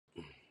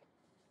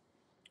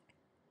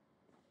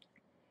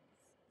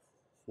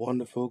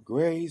Wonderful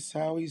grace,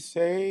 how he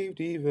saved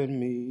even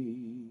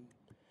me,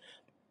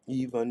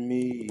 even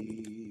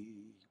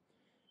me.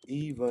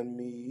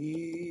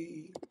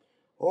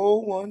 Oh,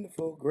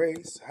 wonderful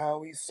grace,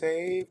 how he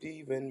saved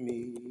even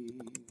me,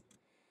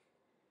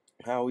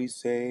 how he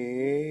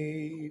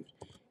saved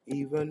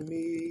even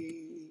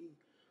me.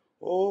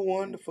 Oh,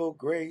 wonderful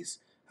grace,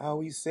 how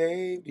he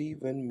saved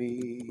even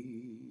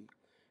me,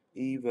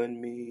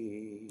 even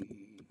me,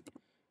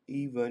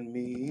 even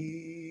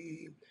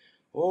me.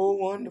 Oh,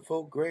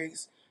 wonderful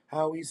grace,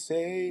 how he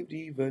saved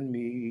even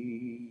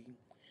me,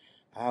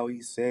 how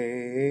he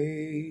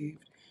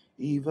saved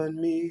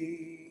even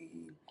me.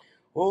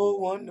 Oh,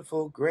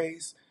 wonderful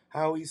grace,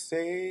 how he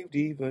saved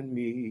even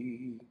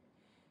me,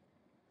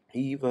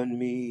 even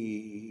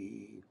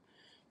me,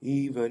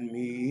 even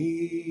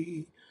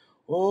me.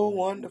 Oh,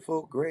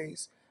 wonderful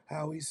grace,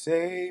 how he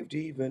saved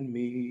even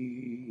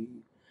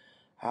me,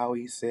 how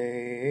he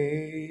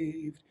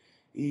saved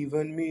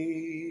even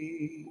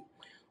me.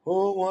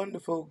 Oh,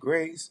 wonderful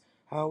grace,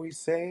 how he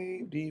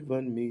saved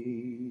even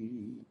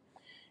me,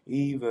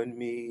 even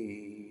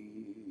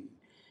me,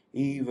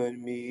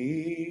 even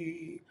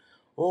me.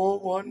 Oh,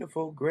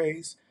 wonderful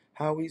grace,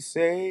 how he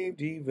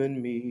saved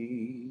even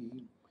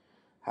me,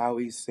 how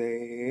he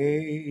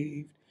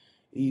saved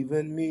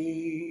even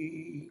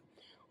me.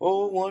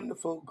 Oh,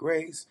 wonderful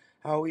grace,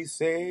 how he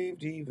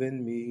saved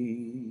even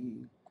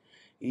me,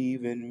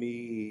 even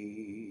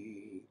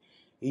me,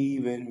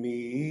 even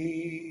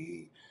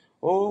me.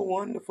 Oh,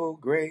 wonderful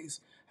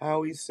grace,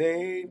 how he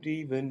saved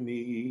even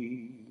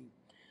me,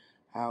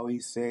 how he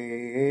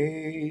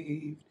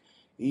saved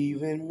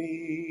even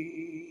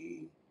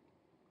me.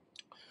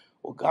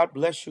 Well, God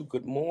bless you.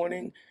 Good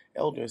morning,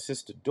 Elder and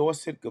Sister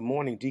Dorset. Good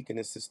morning, Deacon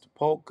and Sister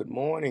Polk. Good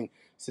morning,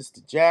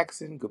 Sister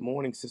Jackson. Good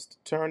morning, Sister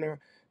Turner.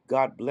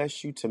 God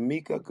bless you,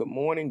 Tamika. Good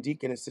morning,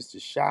 Deacon and Sister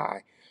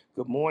Shy.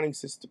 Good morning,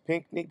 Sister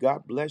Pinkney.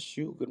 God bless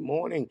you. Good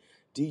morning,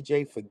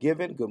 DJ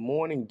Forgiven. Good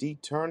morning, D.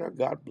 Turner.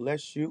 God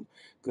bless you.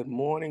 Good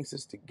morning,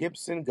 Sister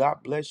Gibson.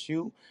 God bless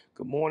you.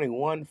 Good morning,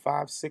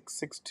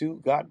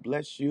 15662. God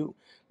bless you.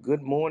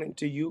 Good morning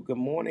to you. Good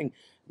morning,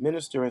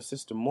 Minister and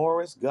Sister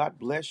Morris. God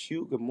bless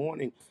you. Good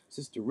morning,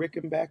 Sister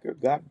Rickenbacker.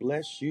 God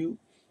bless you.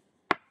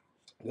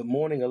 Good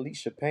morning,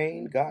 Alicia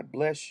Payne. God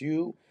bless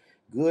you.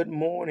 Good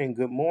morning.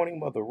 Good morning,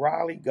 Mother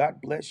Riley.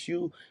 God bless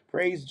you.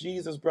 Praise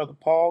Jesus, Brother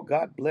Paul.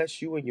 God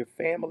bless you and your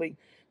family.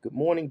 Good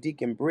morning,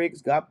 Deacon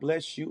Briggs. God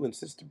bless you and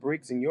Sister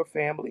Briggs and your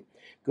family.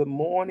 Good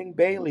morning,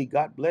 Bailey.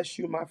 God bless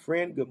you, my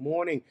friend. Good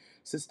morning,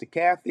 Sister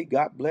Kathy.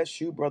 God bless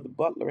you, Brother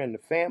Butler and the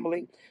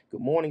family.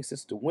 Good morning,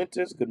 Sister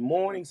Winters. Good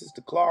morning,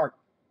 Sister Clark.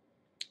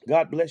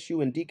 God bless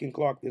you and Deacon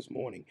Clark this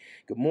morning.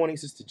 Good morning,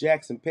 Sister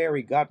Jackson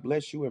Perry. God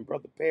bless you and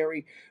Brother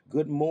Perry.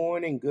 Good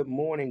morning. Good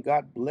morning.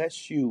 God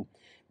bless you.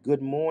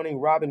 Good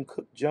morning, Robin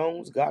Cook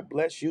Jones. God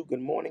bless you.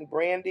 Good morning,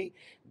 Brandy.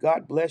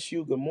 God bless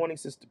you. Good morning,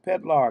 Sister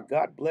Pedlar.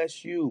 God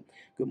bless you.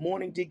 Good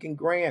morning, Deacon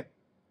Grant.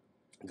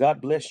 God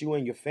bless you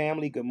and your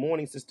family. Good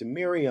morning, Sister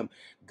Miriam.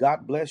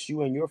 God bless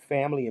you and your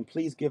family. And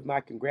please give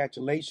my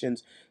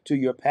congratulations to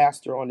your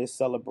pastor on this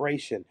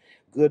celebration.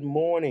 Good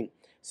morning,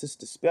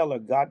 Sister Speller.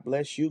 God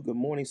bless you. Good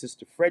morning,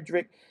 Sister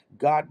Frederick.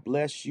 God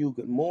bless you.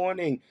 Good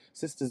morning,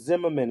 Sister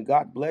Zimmerman.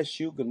 God bless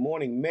you. Good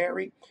morning,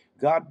 Mary.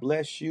 God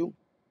bless you.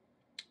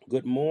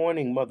 Good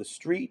morning, Mother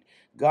Street.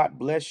 God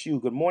bless you.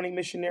 Good morning,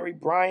 Missionary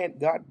Bryant.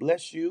 God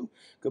bless you.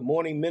 Good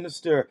morning,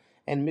 Minister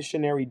and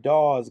Missionary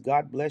Dawes.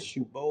 God bless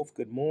you both.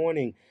 Good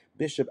morning,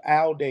 Bishop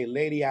Alday,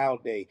 Lady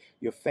Alday,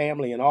 your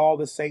family, and all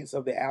the saints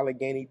of the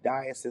Allegheny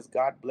Diocese.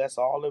 God bless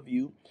all of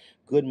you.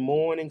 Good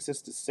morning,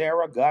 Sister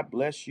Sarah. God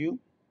bless you.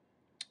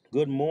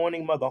 Good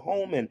morning, Mother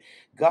Holman.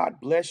 God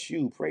bless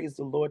you. Praise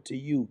the Lord to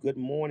you. Good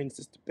morning,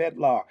 Sister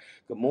Pedlar.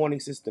 Good morning,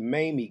 Sister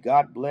Mamie.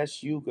 God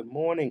bless you. Good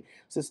morning,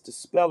 Sister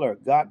Speller.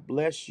 God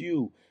bless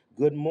you.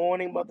 Good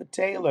morning, Mother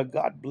Taylor.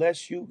 God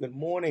bless you. Good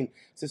morning,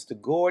 Sister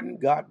Gordon.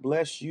 God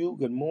bless you.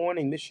 Good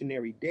morning,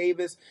 Missionary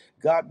Davis.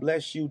 God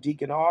bless you,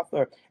 Deacon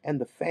Arthur and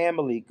the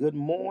family. Good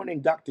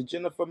morning, Dr.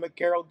 Jennifer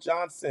McCarroll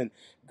Johnson.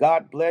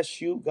 God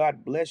bless you.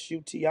 God bless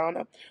you,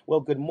 Tiana.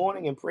 Well, good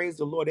morning and praise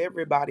the Lord,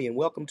 everybody, and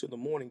welcome to the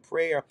morning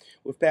prayer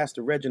with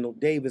Pastor Reginald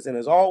Davis. And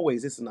as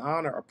always, it's an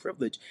honor, a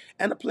privilege,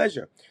 and a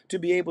pleasure to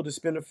be able to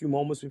spend a few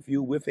moments with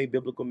you with a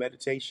biblical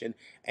meditation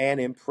and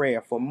in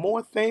prayer. For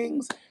more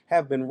things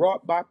have been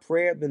wrought by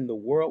prayer than the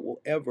world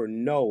will ever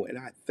know. And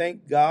I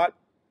thank God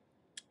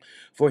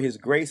for his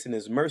grace and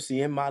his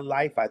mercy in my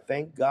life. I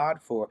thank God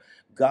for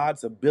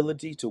God's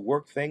ability to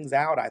work things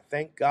out. I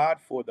thank God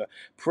for the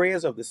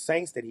prayers of the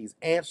saints that he's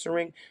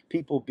answering,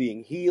 people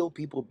being healed,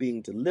 people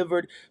being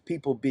delivered,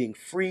 people being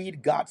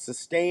freed, God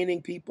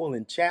sustaining people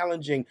in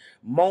challenging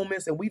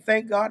moments. And we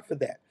thank God for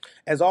that.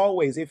 As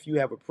always, if you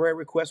have a prayer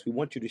request, we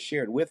want you to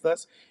share it with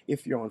us.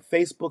 If you're on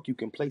Facebook, you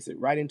can place it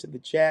right into the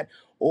chat,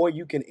 or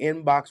you can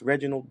inbox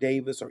Reginald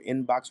Davis or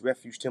inbox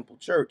Refuge Temple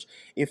Church.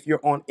 If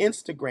you're on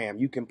Instagram,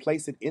 you can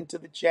place it into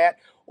the chat,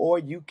 or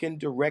you can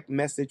direct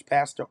message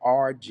Pastor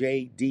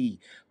RJD,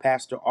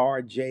 Pastor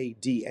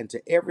RJD. And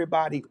to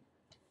everybody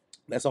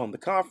that's on the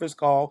conference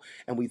call.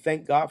 And we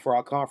thank God for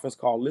our conference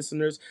call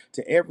listeners.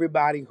 To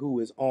everybody who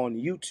is on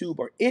YouTube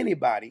or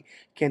anybody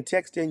can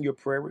text in your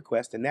prayer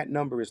request. And that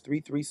number is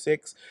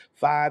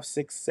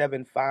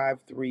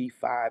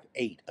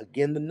 336-567-5358.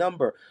 Again, the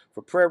number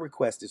for prayer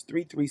request is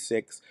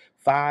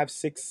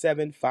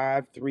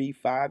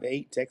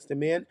 336-567-5358. Text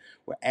them in.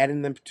 We're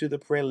adding them to the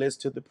prayer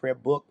list, to the prayer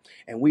book.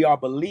 And we are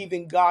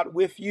believing God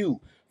with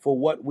you for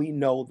what we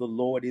know the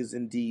Lord is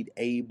indeed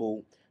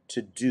able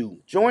to do.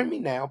 Join me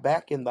now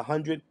back in the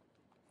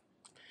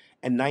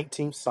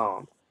 119th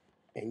Psalm,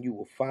 and you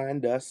will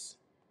find us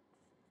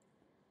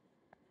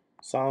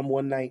Psalm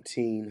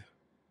 119,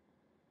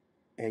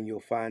 and you'll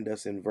find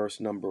us in verse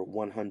number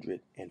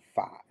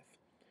 105.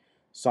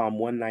 Psalm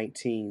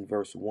 119,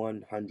 verse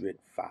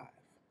 105.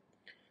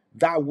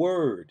 Thy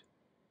word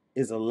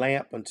is a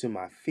lamp unto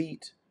my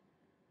feet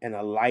and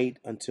a light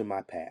unto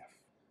my path.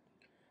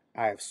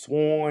 I have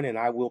sworn and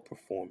I will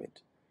perform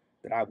it,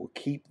 that I will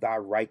keep thy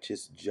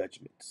righteous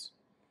judgments.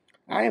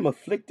 I am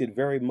afflicted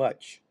very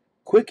much.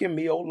 Quicken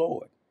me, O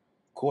Lord,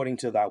 according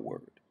to thy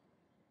word.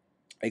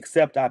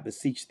 Accept, I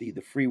beseech thee,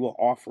 the freewill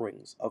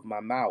offerings of my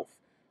mouth,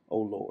 O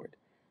Lord,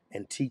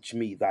 and teach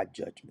me thy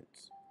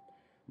judgments.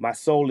 My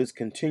soul is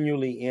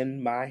continually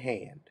in my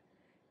hand,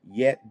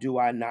 yet do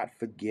I not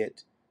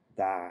forget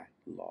thy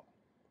law.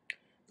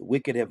 The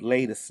wicked have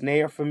laid a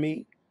snare for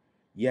me,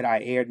 yet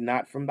I erred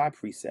not from thy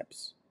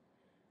precepts.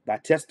 Thy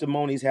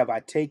testimonies have I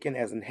taken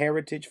as an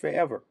heritage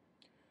forever,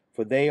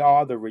 for they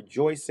are the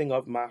rejoicing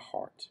of my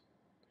heart.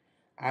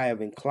 I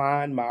have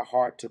inclined my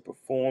heart to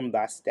perform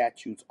thy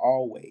statutes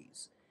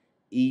always,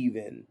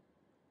 even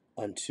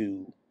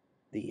unto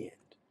the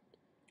end.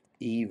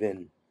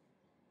 Even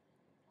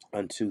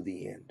unto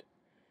the end.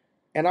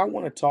 And I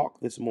want to talk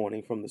this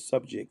morning from the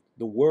subject,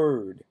 the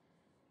word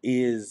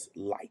is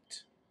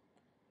light.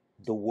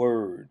 The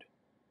word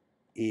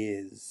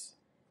is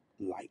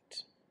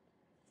light.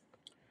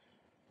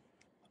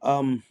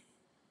 I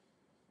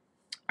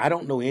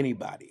don't know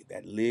anybody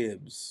that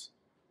lives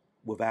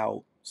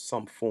without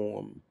some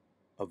form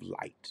of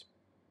light,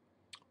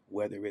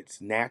 whether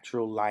it's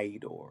natural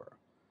light or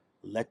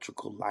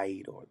electrical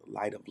light or the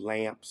light of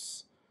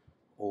lamps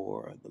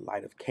or the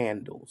light of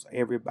candles.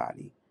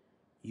 Everybody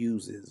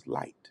uses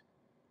light.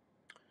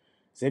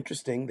 It's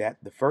interesting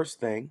that the first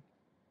thing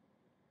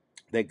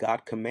that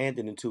God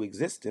commanded into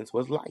existence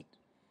was light.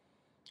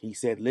 He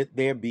said, let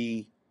there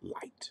be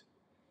light.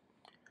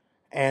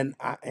 And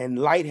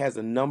light has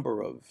a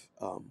number of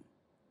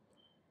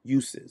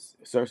uses.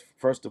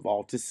 First of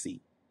all, to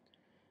see.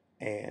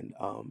 And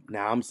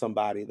now I'm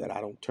somebody that I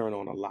don't turn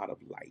on a lot of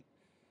light.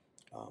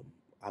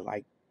 I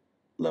like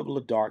level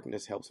of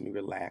darkness, helps me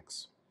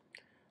relax.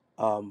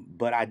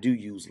 But I do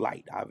use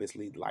light.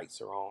 Obviously, the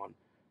lights are on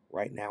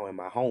right now in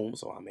my home,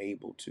 so I'm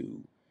able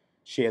to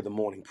share the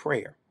morning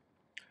prayer.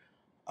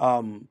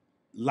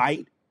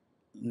 Light,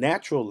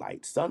 natural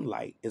light,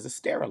 sunlight is a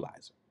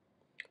sterilizer.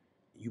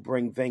 You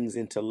bring things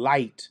into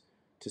light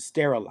to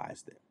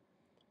sterilize them.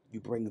 You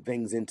bring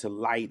things into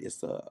light.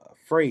 It's a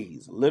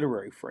phrase, a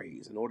literary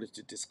phrase, in order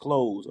to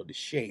disclose or to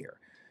share.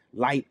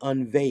 Light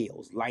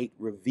unveils, light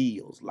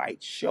reveals,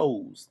 light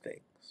shows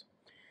things.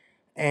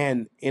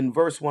 And in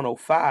verse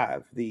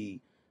 105, the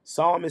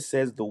psalmist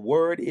says, the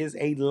word is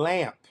a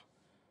lamp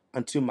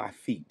unto my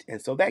feet.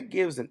 And so that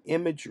gives an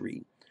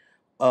imagery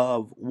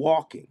of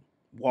walking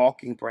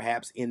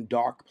perhaps in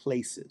dark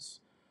places,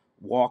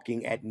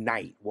 walking at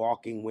night,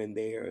 walking when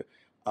they're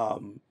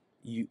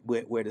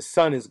where the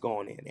sun is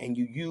going in, and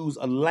you use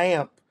a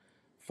lamp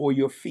for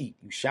your feet.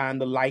 You shine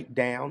the light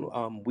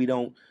down. We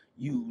don't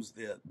use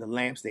the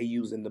lamps they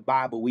use in the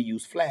Bible. We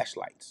use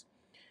flashlights.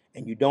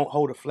 And you don't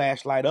hold a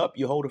flashlight up,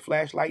 you hold a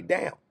flashlight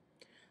down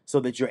so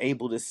that you're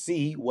able to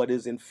see what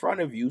is in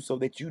front of you so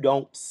that you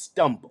don't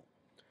stumble.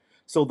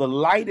 So the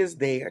light is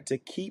there to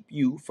keep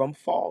you from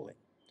falling.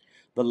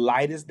 The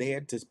light is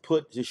there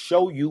to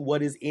show you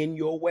what is in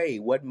your way,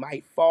 what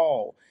might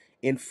fall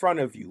in front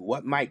of you,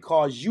 what might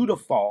cause you to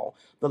fall.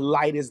 The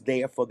light is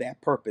there for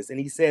that purpose. And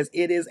he says,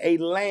 it is a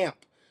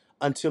lamp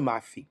unto my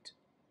feet.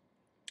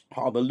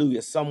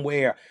 Hallelujah.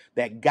 Somewhere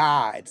that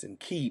guides and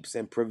keeps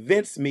and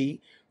prevents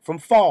me from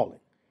falling,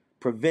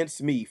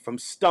 prevents me from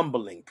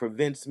stumbling,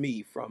 prevents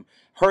me from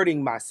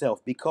hurting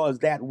myself, because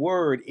that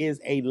word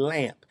is a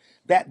lamp.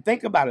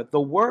 Think about it.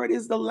 The word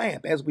is the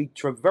lamp. As we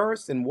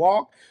traverse and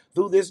walk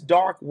through this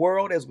dark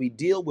world, as we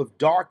deal with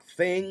dark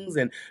things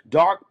and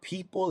dark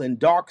people and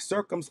dark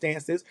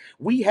circumstances,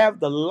 we have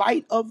the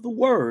light of the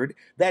word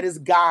that is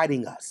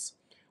guiding us.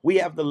 We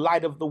have the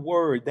light of the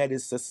word that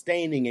is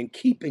sustaining and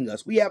keeping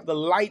us. We have the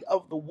light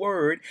of the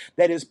word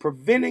that is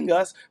preventing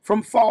us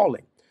from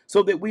falling,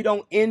 so that we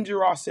don't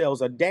injure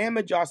ourselves or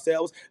damage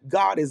ourselves.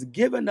 God has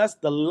given us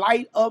the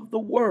light of the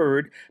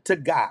word to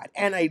guide,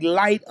 and a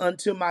light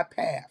unto my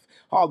path.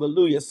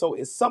 Hallelujah. So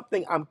it's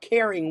something I'm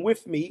carrying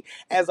with me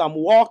as I'm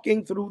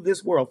walking through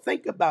this world.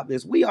 Think about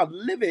this. We are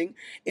living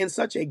in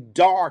such a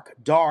dark,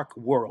 dark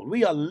world.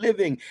 We are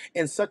living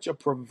in such a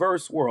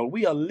perverse world.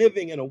 We are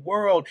living in a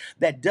world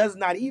that does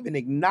not even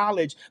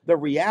acknowledge the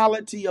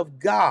reality of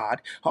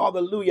God.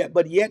 Hallelujah.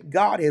 But yet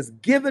God has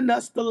given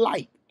us the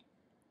light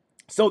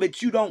so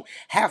that you don't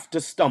have to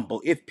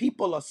stumble. If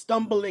people are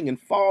stumbling and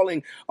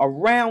falling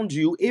around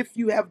you, if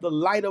you have the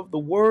light of the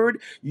word,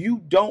 you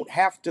don't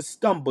have to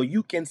stumble.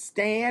 You can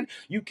stand,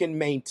 you can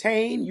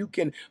maintain, you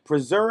can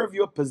preserve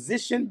your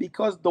position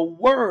because the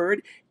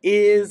word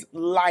is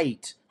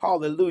light.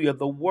 Hallelujah.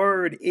 The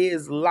word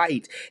is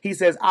light. He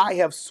says, I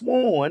have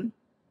sworn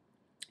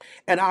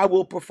and I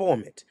will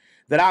perform it,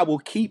 that I will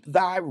keep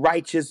thy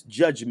righteous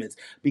judgments.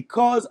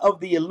 Because of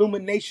the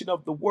illumination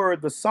of the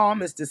word, the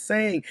psalmist is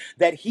saying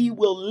that he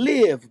will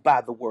live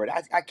by the word.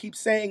 I keep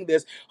saying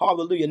this,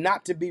 hallelujah,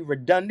 not to be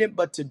redundant,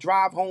 but to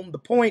drive home the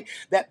point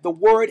that the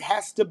word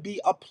has to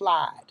be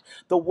applied.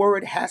 The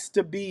word has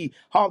to be,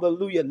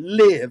 hallelujah,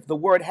 lived. The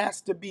word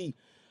has to be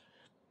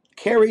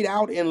carried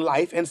out in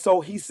life. And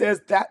so he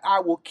says that I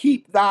will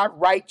keep thy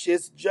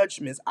righteous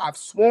judgments. I've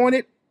sworn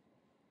it.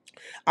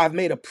 I've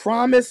made a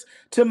promise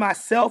to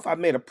myself. I've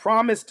made a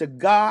promise to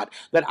God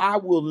that I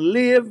will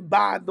live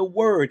by the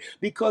word,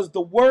 because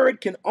the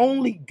word can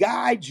only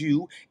guide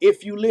you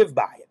if you live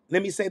by it.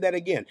 Let me say that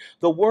again.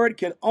 The word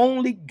can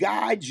only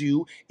guide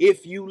you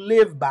if you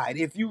live by it.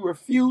 If you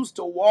refuse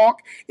to walk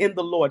in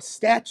the Lord's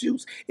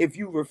statutes, if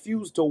you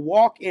refuse to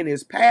walk in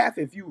his path,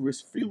 if you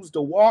refuse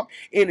to walk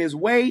in his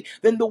way,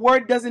 then the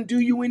word doesn't do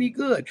you any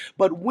good.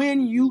 But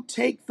when you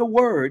take the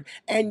word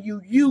and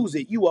you use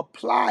it, you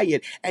apply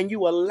it, and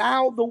you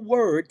allow the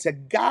word to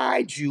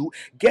guide you,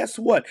 guess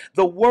what?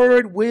 The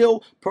word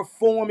will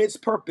perform its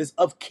purpose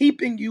of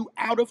keeping you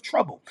out of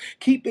trouble,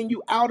 keeping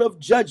you out of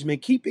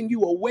judgment, keeping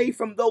you away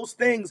from those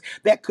things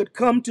that could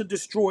come to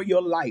destroy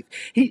your life.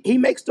 He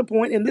makes the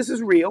point, and this is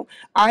real: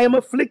 I am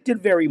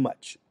afflicted very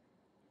much.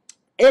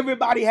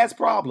 Everybody has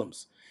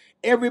problems.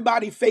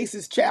 Everybody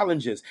faces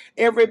challenges.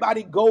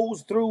 Everybody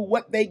goes through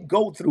what they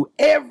go through.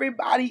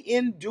 Everybody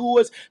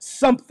endures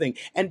something.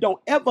 And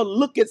don't ever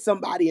look at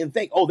somebody and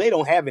think, oh, they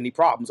don't have any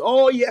problems.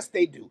 Oh, yes,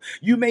 they do.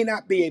 You may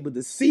not be able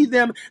to see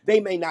them.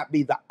 They may not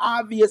be the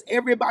obvious.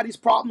 Everybody's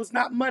problem is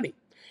not money.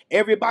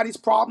 Everybody's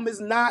problem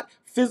is not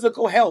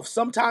physical health.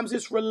 Sometimes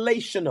it's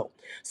relational.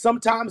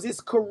 Sometimes it's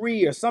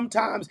career.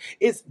 Sometimes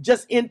it's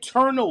just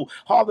internal,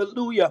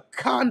 hallelujah,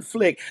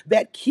 conflict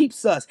that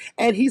keeps us.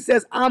 And he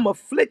says, I'm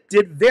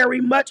afflicted very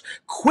much.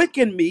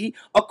 Quicken me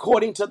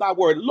according to thy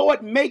word.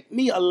 Lord, make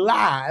me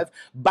alive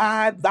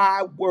by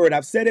thy word.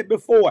 I've said it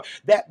before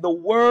that the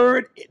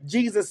word,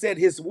 Jesus said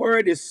his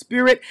word is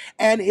spirit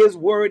and his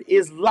word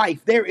is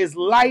life. There is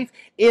life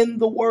in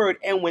the word.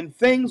 And when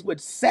things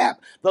would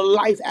sap the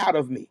life out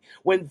of me,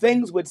 when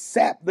things would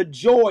sap the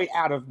joy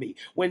out of me,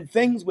 when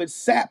things would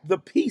sap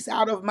the peace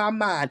out of my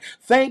mind,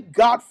 thank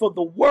God for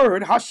the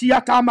word,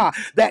 Hashiatama,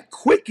 that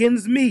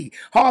quickens me.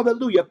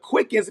 Hallelujah.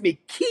 Quickens me,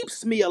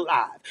 keeps me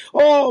alive.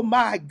 Oh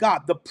my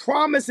God. The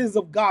promises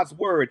of God's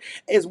word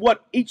is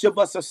what each of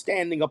us are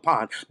standing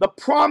upon. The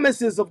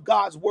promises of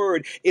God's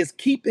word is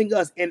keeping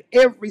us in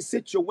every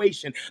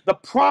situation. The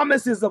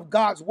promises of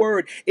God's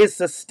word is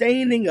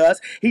sustaining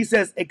us. He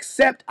says,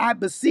 except I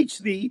beseech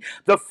thee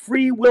the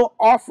free will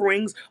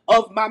offerings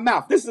of my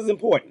mouth. This is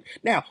important.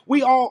 Now,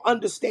 we all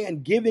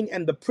understand giving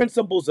and the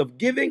principles of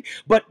giving,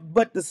 but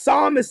the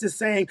psalmist is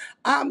saying,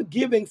 I'm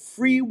giving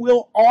free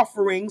will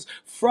offerings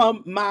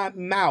from my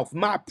mouth,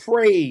 my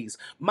praise,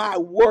 my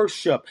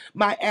worship,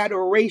 my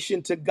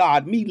adoration to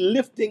God, me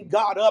lifting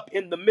God up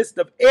in the midst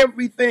of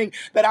everything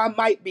that I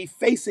might be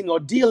facing or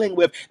dealing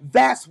with.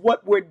 That's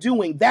what we're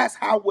doing. That's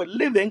how we're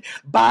living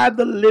by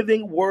the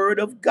living word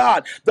of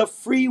God. The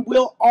free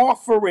will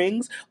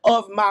offerings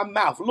of my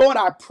mouth. Lord,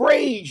 I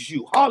praise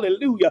you.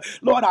 Hallelujah.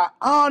 Lord, I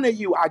honor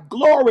you. I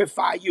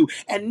glorify you.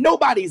 And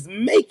nobody's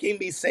making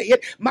me say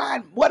it.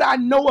 What I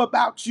know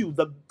about you,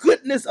 the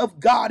goodness of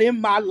God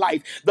in my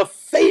life, the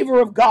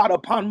favor of God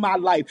upon my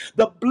life,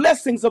 the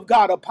blessings of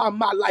God upon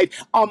my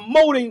life are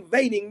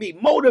motivating me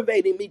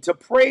to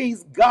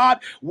praise God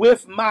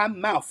with my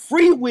mouth.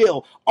 Free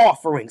will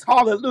offerings.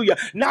 Hallelujah.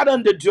 Not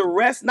under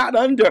duress, not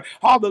under,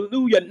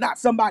 hallelujah, not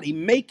somebody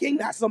making,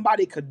 not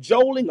somebody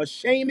cajoling or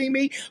shaming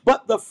me,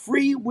 but the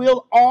free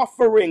will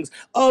offerings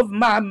of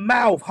my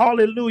mouth.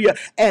 Hallelujah.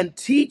 And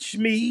teach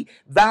me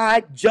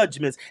thy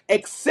judgments.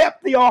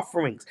 Accept the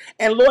offerings.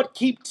 And Lord,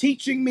 keep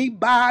teaching me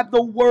by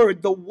the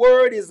word. The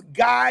word is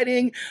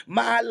guiding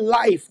my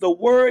life. The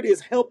word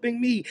is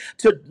helping me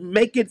to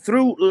make it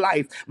through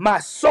life. My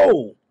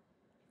soul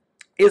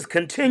is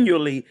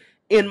continually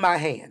in my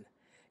hand,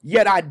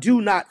 yet I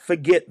do not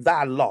forget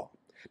thy law.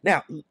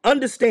 Now,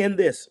 understand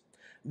this,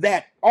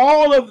 that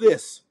all of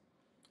this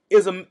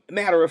is a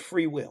matter of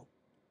free will.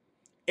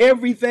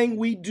 Everything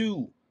we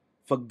do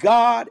for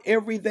God,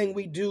 everything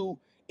we do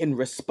in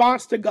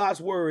response to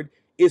God's word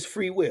is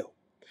free will,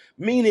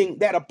 meaning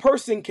that a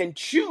person can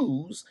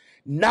choose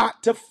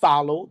not to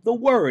follow the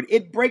word.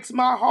 It breaks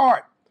my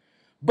heart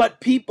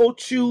But people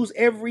choose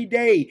every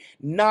day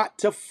not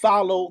to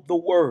follow the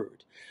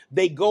word.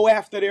 They go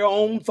after their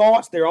own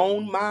thoughts, their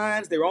own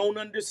minds, their own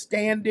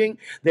understanding,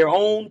 their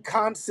own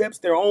concepts,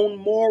 their own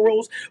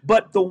morals.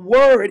 But the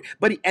word,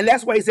 and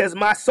that's why he says,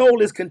 my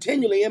soul is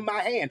continually in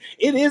my hand.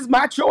 It is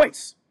my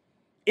choice.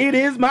 It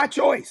is my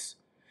choice.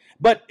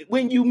 But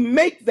when you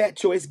make that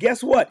choice,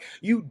 guess what?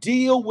 You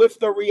deal with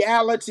the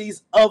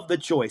realities of the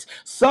choice.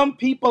 Some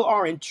people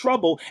are in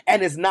trouble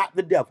and it's not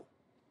the devil.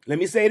 Let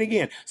me say it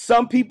again.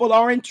 Some people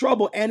are in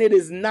trouble and it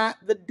is not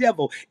the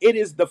devil. It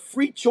is the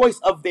free choice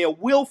of their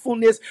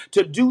willfulness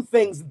to do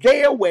things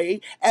their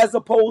way as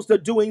opposed to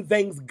doing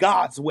things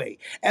God's way,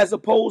 as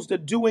opposed to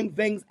doing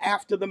things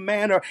after the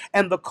manner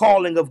and the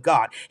calling of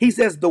God. He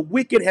says, the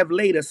wicked have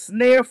laid a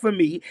snare for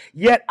me,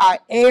 yet I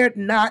erred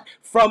not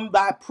from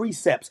thy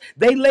precepts.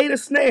 They laid a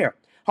snare.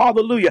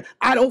 Hallelujah.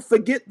 I don't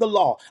forget the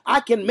law.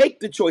 I can make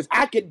the choice.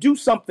 I could do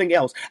something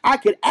else. I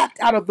could act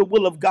out of the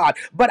will of God,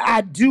 but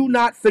I do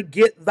not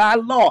forget thy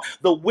law.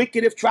 The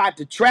wicked have tried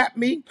to trap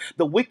me.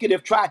 The wicked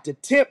have tried to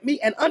tempt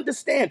me. And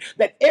understand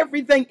that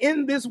everything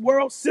in this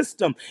world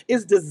system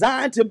is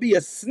designed to be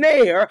a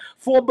snare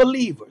for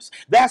believers.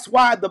 That's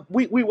why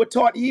we were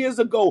taught years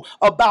ago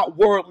about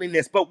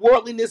worldliness, but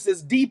worldliness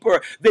is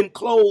deeper than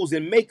clothes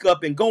and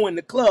makeup and going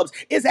to clubs.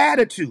 It's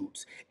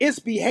attitudes, it's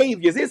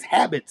behaviors, it's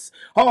habits.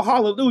 Oh,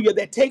 hallelujah,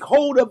 that take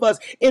hold of us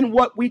in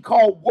what we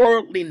call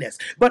worldliness.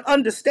 But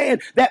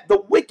understand that the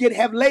wicked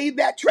have laid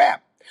that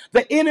trap.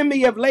 The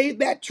enemy have laid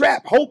that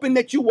trap, hoping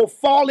that you will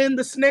fall in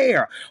the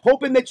snare,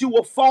 hoping that you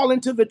will fall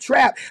into the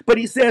trap. But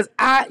he says,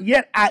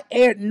 yet I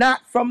erred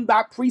not from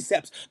thy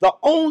precepts. The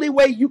only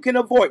way you can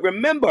avoid,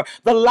 remember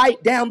the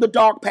light down the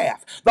dark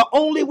path. The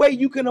only way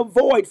you can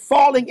avoid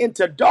falling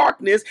into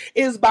darkness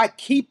is by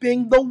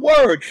keeping the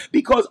word,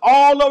 because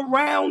all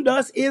around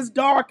us is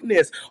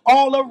darkness.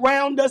 All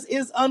around us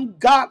is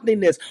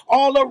ungodliness.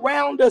 All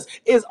around us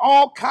is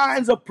all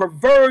kinds of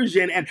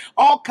perversion and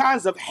all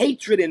kinds of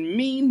hatred and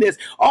meanness,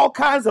 all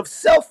kinds of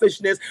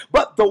selfishness,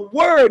 but the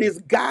word is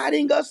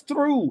guiding us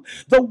through.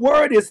 The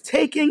word is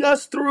taking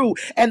us through.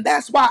 And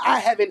that's why I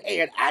haven't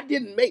erred. I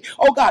didn't make,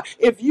 oh God,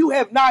 if you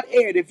have not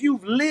erred, if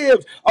you've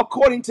lived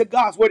according to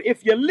God's word,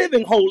 if you're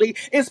living holy,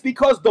 it's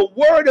because the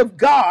word of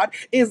God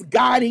is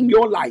guiding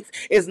your life.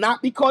 It's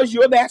not because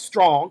you're that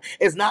strong.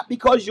 It's not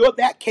because you're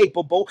that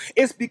capable.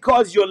 It's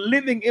because you're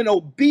living in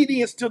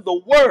obedience to the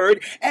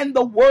word, and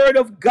the word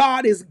of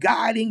God is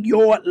guiding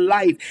your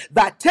life.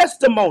 Thy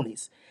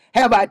testimonies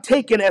have I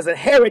taken as a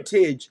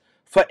heritage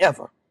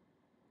forever,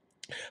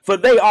 for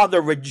they are the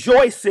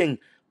rejoicing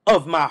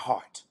of my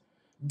heart.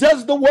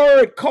 Does the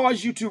word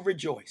cause you to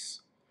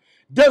rejoice?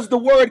 Does the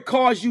word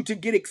cause you to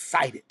get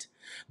excited?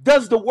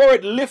 Does the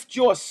word lift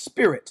your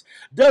spirit?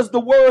 Does the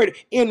word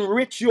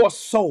enrich your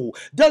soul?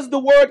 Does the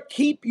word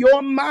keep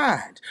your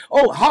mind?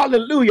 Oh,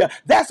 hallelujah.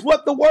 That's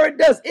what the word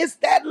does. It's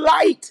that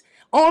light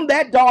on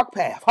that dark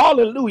path.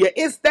 Hallelujah.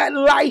 It's that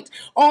light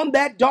on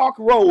that dark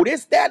road.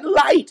 It's that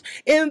light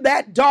in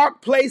that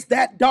dark place,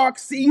 that dark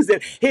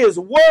season. His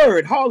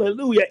word,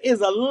 hallelujah,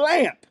 is a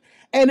lamp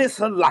and it's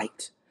a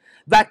light.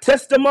 Thy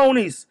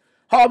testimonies,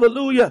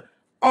 hallelujah,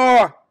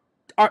 are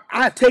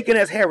I've taken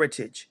as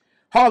heritage.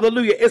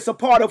 Hallelujah. It's a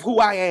part of who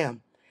I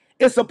am.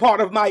 It's a part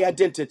of my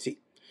identity.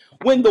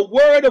 When the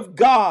word of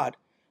God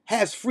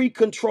has free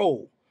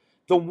control,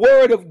 the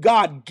word of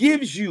God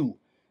gives you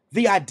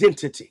the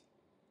identity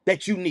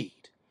that you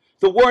need.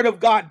 The word of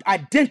God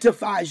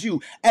identifies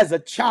you as a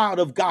child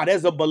of God,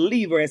 as a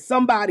believer, as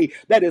somebody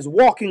that is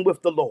walking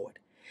with the Lord.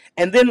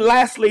 And then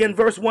lastly, in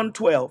verse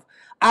 112,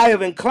 I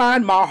have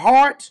inclined my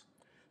heart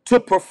to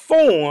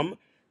perform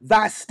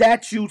thy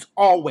statutes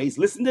always.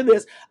 Listen to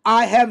this.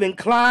 I have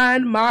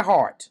inclined my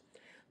heart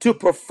to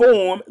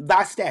perform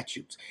thy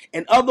statutes.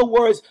 In other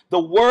words, the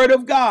word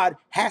of God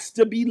has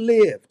to be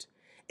lived.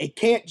 It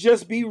can't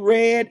just be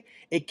read.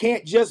 It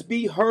can't just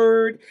be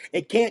heard.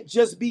 It can't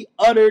just be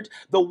uttered.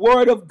 The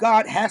word of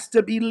God has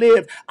to be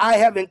lived. I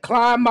have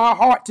inclined my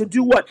heart to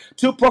do what?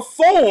 To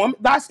perform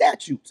thy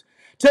statutes,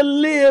 to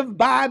live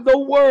by the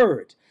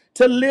word,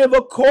 to live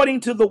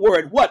according to the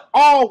word. What?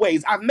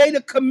 Always. I've made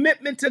a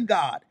commitment to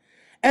God.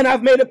 And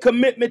I've made a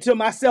commitment to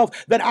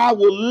myself that I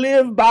will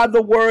live by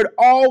the word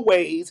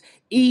always,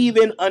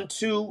 even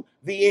unto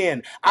the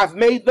end. I've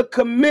made the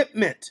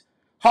commitment,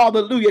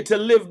 hallelujah, to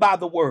live by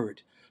the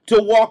word,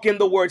 to walk in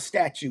the word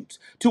statutes,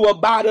 to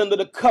abide under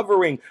the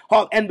covering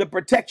and the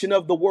protection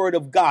of the word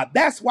of God.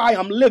 That's why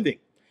I'm living,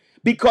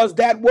 because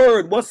that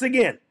word, once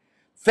again,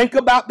 think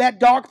about that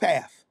dark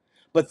path,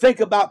 but think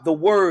about the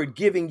word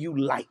giving you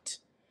light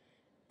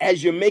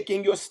as you're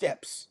making your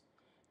steps,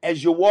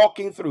 as you're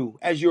walking through,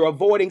 as you're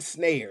avoiding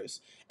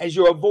snares, as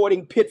you're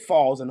avoiding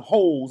pitfalls and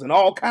holes and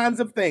all kinds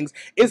of things.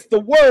 It's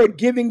the word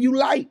giving you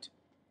light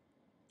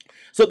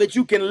so that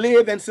you can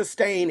live and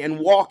sustain and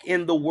walk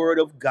in the word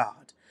of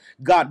God.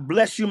 God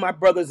bless you, my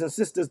brothers and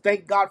sisters.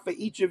 Thank God for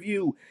each of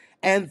you,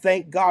 and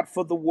thank God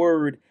for the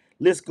word.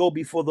 Let's go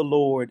before the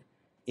Lord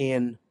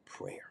in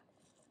prayer.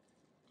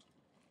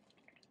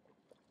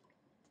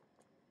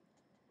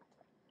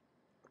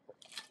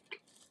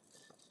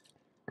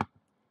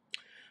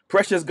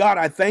 Precious God,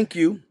 I thank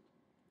you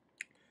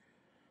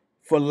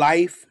for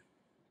life,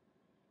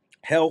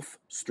 health,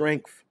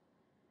 strength.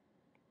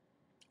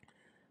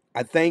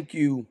 I thank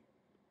you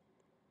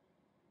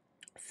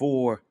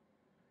for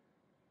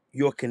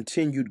your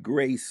continued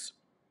grace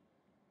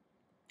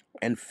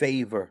and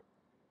favor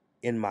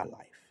in my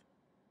life.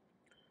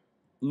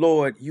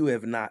 Lord, you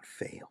have not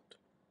failed.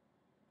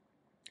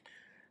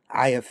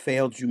 I have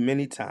failed you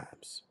many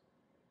times.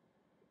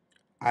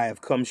 I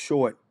have come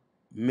short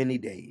many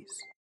days.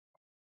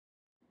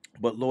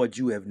 But Lord,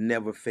 you have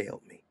never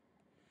failed me.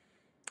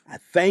 I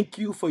thank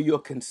you for your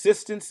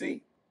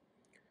consistency.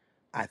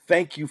 I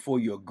thank you for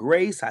your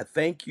grace. I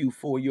thank you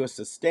for your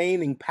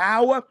sustaining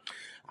power.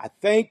 I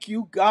thank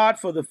you, God,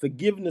 for the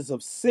forgiveness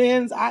of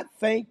sins. I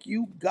thank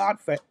you, God,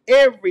 for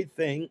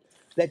everything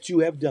that you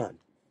have done.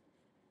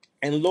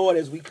 And Lord,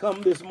 as we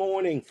come this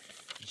morning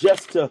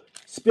just to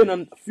spend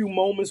a few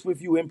moments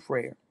with you in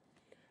prayer,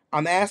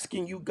 I'm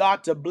asking you,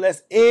 God, to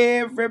bless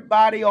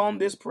everybody on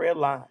this prayer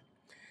line.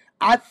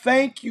 I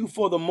thank you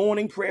for the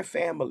morning prayer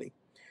family.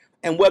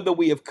 And whether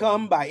we have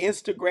come by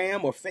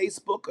Instagram or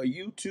Facebook or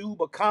YouTube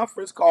or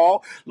conference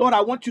call, Lord,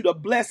 I want you to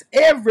bless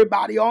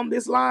everybody on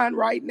this line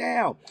right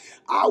now.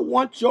 I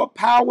want your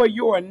power,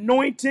 your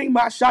anointing,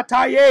 my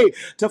shataye,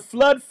 to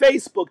flood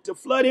Facebook, to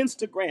flood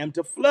Instagram,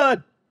 to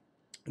flood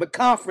the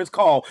conference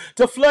call,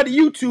 to flood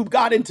YouTube,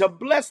 God, and to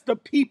bless the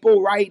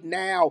people right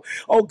now,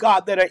 oh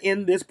God, that are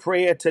in this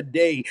prayer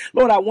today.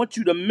 Lord, I want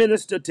you to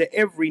minister to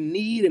every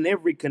need and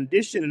every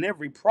condition and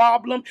every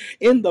problem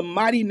in the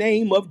mighty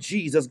name of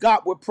Jesus.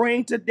 God, we're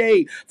praying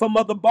today for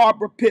Mother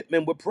Barbara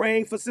Pittman. We're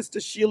praying for Sister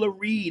Sheila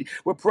Reed.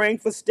 We're praying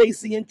for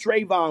Stacy and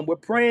Trayvon. We're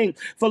praying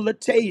for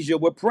Latasia.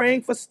 We're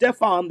praying for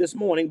Stefan this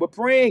morning. We're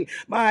praying,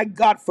 my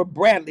God, for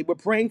Bradley. We're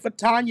praying for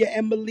Tanya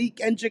and Malik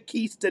and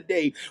Jaquise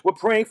today. We're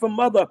praying for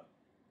Mother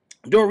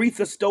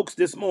Doretha Stokes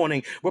this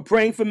morning. We're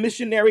praying for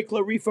missionary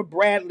Clarifa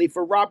Bradley,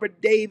 for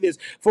Robert Davis,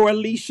 for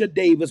Alicia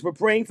Davis. We're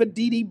praying for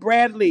Dee Dee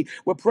Bradley.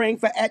 We're praying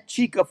for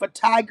Atchika, for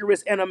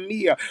Tigeress and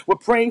Amir. We're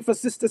praying for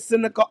Sister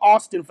Seneca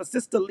Austin, for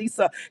Sister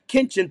Lisa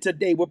Kinchin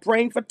today. We're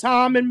praying for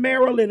Tom and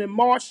Marilyn and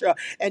Marsha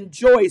and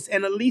Joyce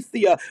and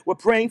Alethea. We're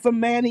praying for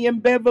Manny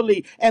and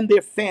Beverly and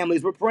their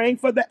families. We're praying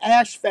for the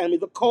Ash family,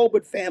 the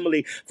Colbert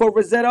family, for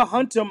Rosetta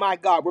Hunter, my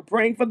God. We're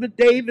praying for the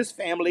Davis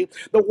family,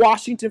 the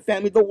Washington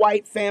family, the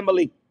White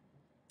family,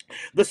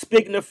 the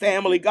Spigner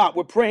family, God.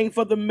 We're praying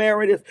for the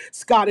Meredith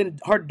Scott and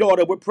her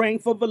daughter. We're praying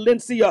for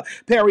Valencia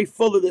Perry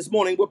Fuller this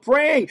morning. We're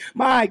praying,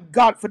 my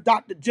God, for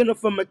Dr.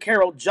 Jennifer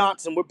McCarroll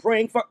Johnson. We're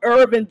praying for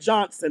Irvin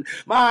Johnson.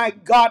 My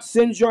God,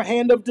 sends your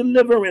hand of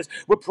deliverance.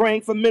 We're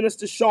praying for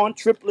Minister Sean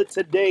Triplett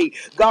today.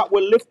 God,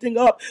 we're lifting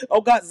up,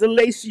 oh God,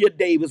 Zalacia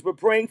Davis. We're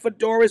praying for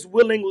Doris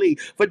Willingly,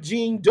 for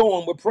Jean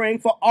Dorn. We're praying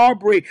for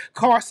Aubrey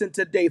Carson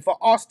today, for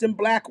Austin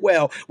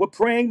Blackwell. We're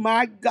praying,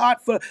 my God,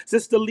 for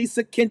Sister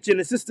Lisa Kinchin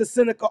and Sister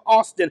Seneca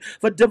Austin,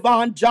 for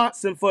Devon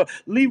Johnson, for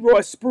Leroy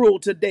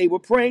Spruill today. We're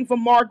praying for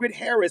Margaret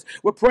Harris.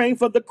 We're praying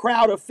for the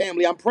Crowder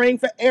family. I'm praying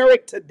for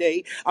Eric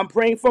today. I'm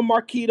praying for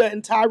Marquita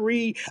and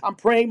Tyree. I'm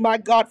praying, my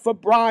God, for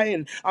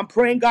Brian. I'm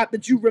praying, God,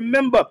 that you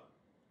remember,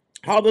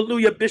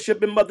 hallelujah,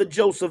 Bishop and Mother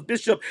Joseph,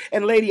 Bishop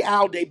and Lady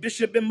Alday,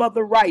 Bishop and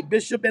Mother Wright,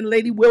 Bishop and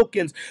Lady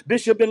Wilkins,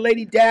 Bishop and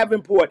Lady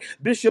Davenport,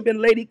 Bishop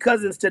and Lady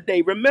Cousins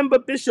today. Remember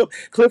Bishop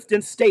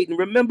Clifton Staten.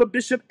 Remember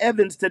Bishop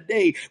Evans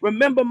today.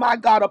 Remember, my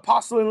God,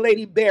 Apostle and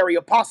Lady Barry,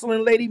 Apostle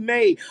and Lady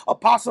May,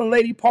 Apostle and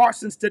Lady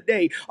Parsons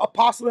today,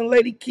 Apostle and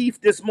Lady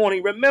Keith this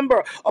morning.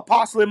 Remember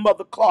Apostle and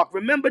Mother Clark.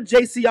 Remember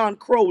Jason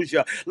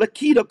Crozier,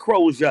 Lakita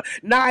Crozier,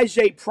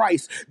 Najee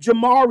Price,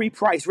 Jamari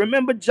Price.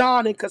 Remember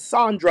John and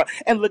Cassandra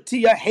and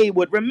Latia Haywood.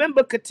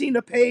 Remember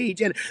Katina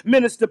Page and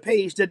Minister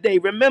Page today.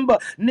 Remember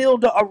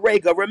Nilda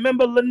Arega.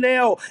 Remember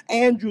Linnell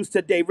Andrews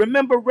today.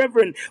 Remember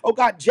Reverend, oh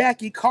God,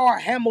 Jackie Carr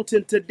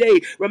Hamilton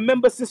today.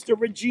 Remember Sister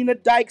Regina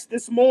Dykes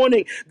this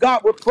morning.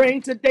 God, we're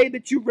praying today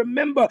that you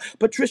remember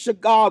Patricia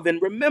Garvin.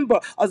 Remember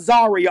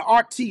Azaria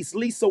Artis,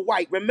 Lisa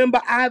White.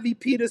 Remember Ivy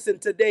Peterson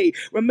today.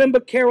 Remember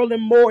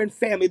Carolyn Moore and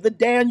family, the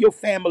Daniel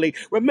family.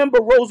 Remember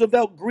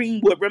Roosevelt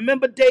Greenwood.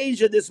 Remember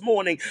Deja this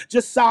morning,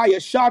 Josiah,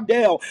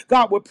 Shardell.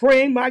 God, we're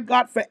praying, my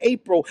God, for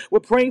April. We're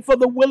praying for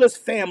the Willis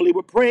family.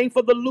 We're praying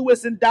for the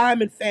Lewis and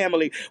Diamond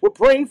family. We're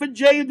praying for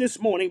Jay this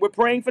morning. We're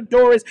praying for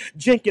Doris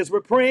Jenkins.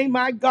 We're praying,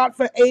 my God,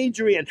 for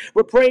Adrian.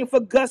 We're praying for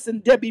Gus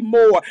and Debbie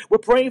Moore. We're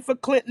praying for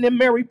Clinton and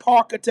Mary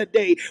Parker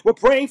today. We're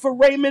praying for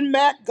Raymond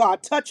Mack.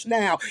 God, touch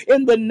now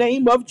in the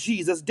name of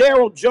Jesus.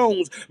 Daryl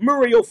Jones,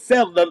 Muriel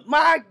Feldler.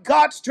 My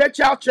God, stretch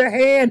out your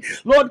hand,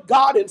 Lord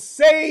God, and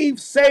save,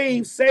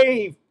 save,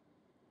 save.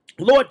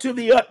 Lord, to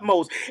the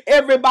utmost,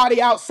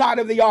 everybody outside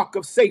of the ark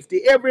of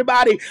safety,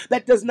 everybody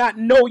that does not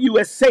know you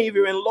as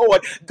Savior and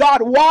Lord,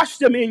 God, wash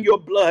them in your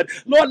blood.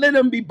 Lord, let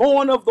them be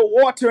born of the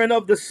water and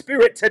of the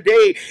Spirit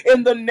today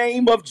in the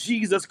name of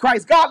Jesus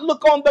Christ. God,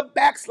 look on the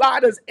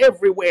backsliders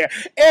everywhere.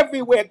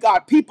 Everywhere,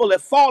 God, people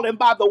have fallen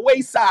by the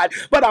wayside,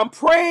 but I'm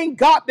praying,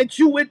 God, that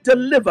you would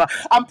deliver.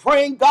 I'm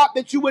praying, God,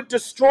 that you would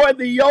destroy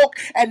the yoke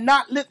and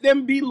not let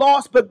them be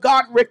lost, but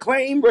God,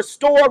 reclaim,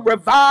 restore,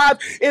 revive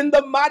in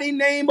the mighty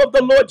name of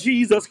the Lord Jesus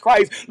Jesus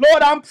Christ.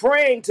 Lord, I'm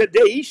praying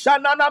today.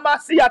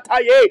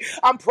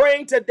 I'm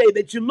praying today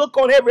that you look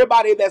on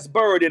everybody that's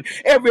burdened,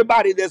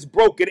 everybody that's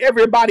broken,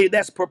 everybody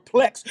that's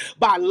perplexed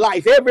by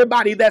life,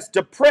 everybody that's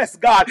depressed,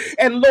 God.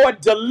 And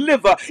Lord,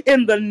 deliver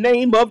in the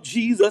name of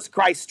Jesus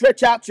Christ.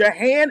 Stretch out your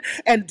hand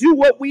and do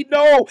what we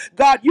know,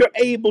 God, you're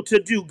able to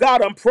do.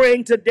 God, I'm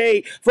praying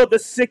today for the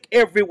sick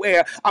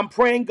everywhere. I'm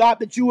praying, God,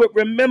 that you would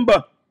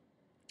remember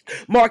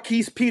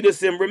Marquise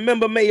Peterson,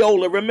 remember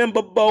Mayola,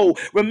 remember Bo,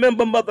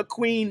 remember Mother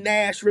Queen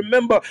Nash,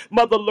 remember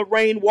Mother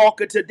Lorraine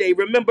Walker today,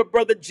 remember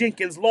Brother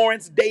Jenkins,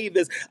 Lawrence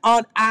Davis,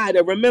 Aunt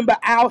Ida, remember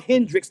Al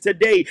Hendricks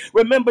today,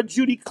 remember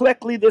Judy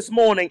Cleckley this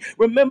morning,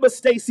 remember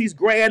Stacy's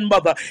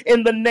grandmother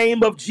in the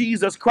name of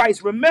Jesus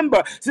Christ,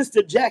 remember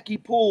Sister Jackie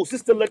Poole,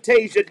 Sister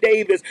Latasia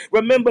Davis,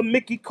 remember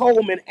Mickey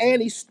Coleman,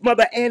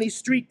 Mother Annie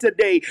Street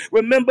today,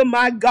 remember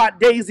my God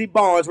Daisy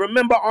Barnes,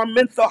 remember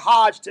Armintha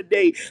Hodge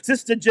today,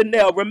 Sister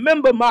Janelle,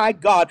 remember my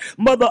God,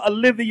 Mother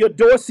Olivia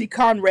Dorsey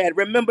Conrad,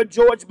 remember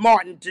George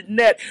Martin,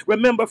 Jeanette,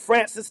 remember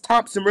Francis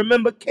Thompson,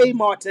 remember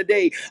Kmart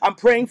today. I'm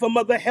praying for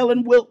Mother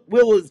Helen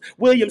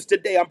Williams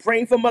today. I'm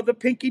praying for Mother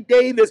Pinky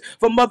Davis,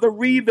 for Mother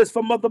Reeves,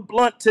 for Mother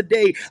Blunt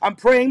today. I'm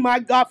praying, my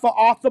God, for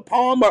Arthur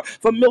Palmer,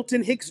 for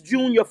Milton Hicks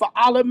Jr., for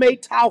Alla Mae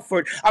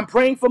Talford. I'm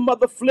praying for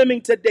Mother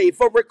Fleming today,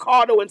 for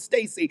Ricardo and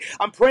Stacy.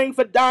 I'm praying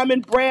for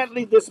Diamond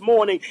Bradley this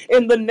morning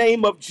in the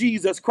name of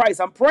Jesus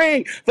Christ. I'm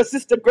praying for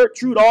Sister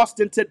Gertrude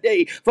Austin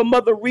today, for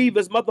Mother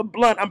Reeves, Mother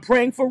Blunt. I'm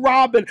praying for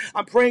Robin.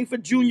 I'm praying for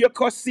Junior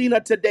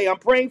Corsina today. I'm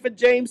praying for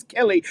James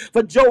Kelly,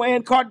 for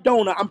Joanne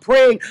Cardona. I'm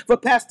praying for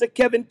Pastor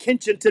Kevin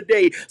Kinchin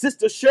today,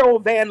 Sister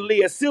Cheryl Van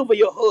Leer,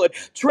 Sylvia Hood,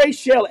 Trey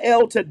Shell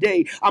L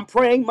today. I'm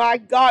praying, my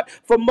God,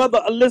 for Mother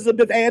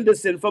Elizabeth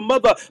Anderson, for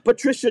Mother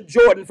Patricia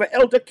Jordan, for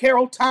Elder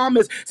Carol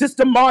Thomas,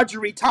 Sister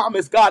Marjorie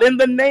Thomas, God, in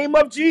the name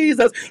of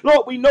Jesus.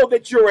 Lord, we know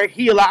that you're a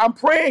healer. I'm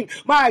praying,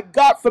 my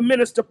God, for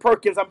Minister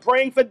Perkins. I'm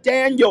praying for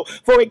Daniel,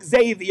 for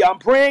Xavier. I'm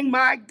praying,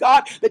 my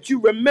God, that you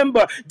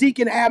remember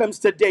Deacon Adams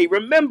today.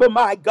 Remember,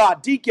 my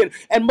God, Deacon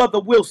and Mother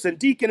Wilson,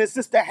 Deacon and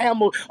Sister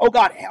Hamill, oh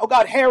God,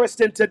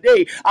 Harrison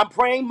today. I'm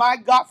praying, my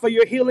God, for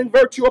your healing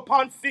virtue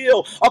upon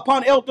Phil,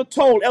 upon Elder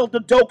Toll, Elder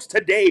Dokes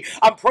today.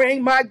 I'm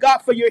praying, my God,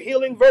 for your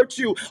healing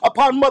virtue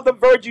upon Mother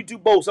Virgie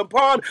Dubose,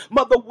 upon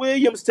Mother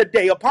Williams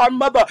today, upon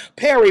Mother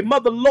Perry,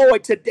 Mother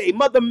Lloyd today,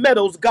 Mother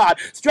Meadows, God.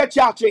 Stretch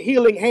out your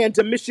healing hand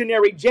to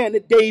missionary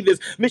Janet Davis,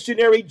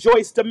 missionary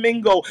Joyce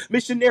Domingo,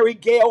 missionary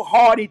Gail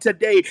Hardy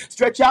today.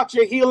 Stretch out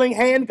your healing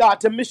hand, God,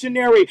 to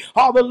missionary,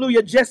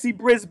 hallelujah, Jesse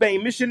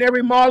Brisbane,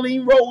 missionary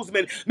Marlene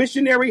Roseman,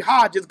 missionary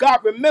Hodges. God,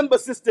 remember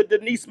Sister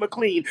Denise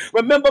McLean.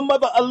 Remember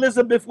Mother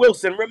Elizabeth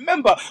Wilson.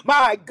 Remember,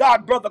 my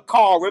God, Brother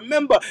Carl.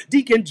 Remember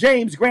Deacon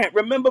James Grant.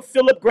 Remember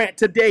Philip Grant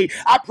today.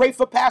 I pray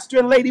for Pastor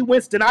and Lady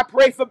Winston. I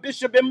pray for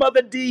Bishop and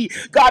Mother D.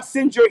 God,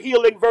 send your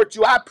healing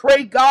virtue. I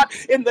pray, God,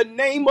 in the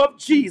name of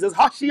Jesus.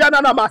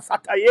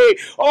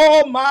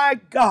 Oh, my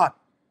God.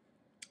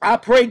 I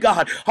pray,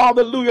 God,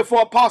 hallelujah,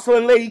 for Apostle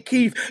and Lady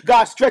Keith.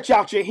 God, stretch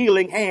out your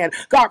healing hand.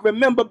 God,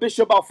 remember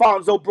Bishop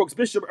Alfonso Brooks,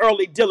 Bishop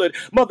Early Dillard,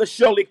 Mother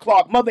Shirley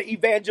Clark, Mother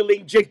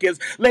Evangeline Jenkins,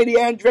 Lady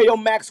Andrea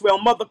Maxwell,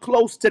 Mother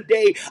Close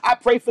today. I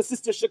pray for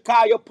Sister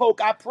Shakaya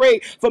Polk. I pray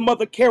for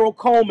Mother Carol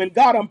Coleman.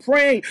 God, I'm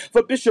praying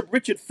for Bishop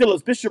Richard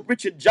Phillips, Bishop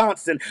Richard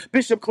Johnson,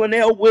 Bishop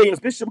Clennell Williams,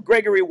 Bishop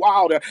Gregory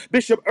Wilder,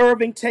 Bishop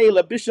Irving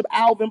Taylor, Bishop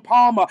Alvin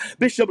Palmer,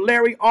 Bishop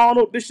Larry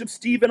Arnold, Bishop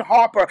Stephen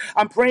Harper.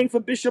 I'm praying for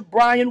Bishop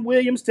Brian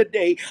Williams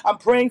today. I'm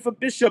praying for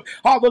Bishop,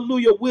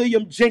 hallelujah,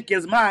 William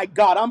Jenkins, my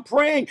God. I'm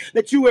praying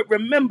that you would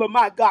remember,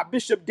 my God,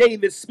 Bishop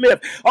David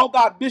Smith. Oh,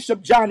 God,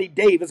 Bishop Johnny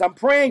Davis. I'm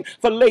praying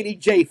for Lady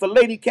J, for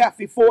Lady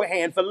Kathy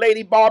Forehand, for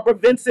Lady Barbara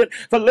Vincent,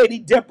 for Lady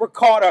Deborah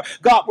Carter.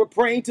 God, we're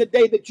praying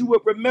today that you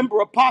would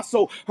remember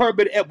Apostle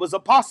Herbert Edwards,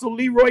 Apostle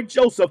Leroy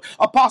Joseph,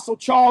 Apostle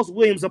Charles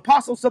Williams,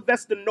 Apostle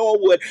Sylvester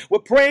Norwood. We're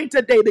praying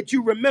today that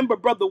you remember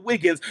Brother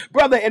Wiggins,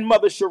 Brother and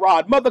Mother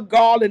Sherrod, Mother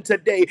Garland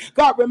today.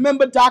 God,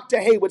 remember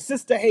Dr. Hayward,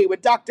 Sister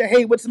Hayward, Dr.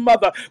 Hayward's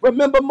mother.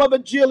 Remember Mother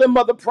Jill and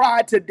Mother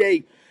Pride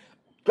today.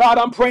 God,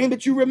 I'm praying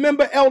that you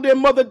remember Elder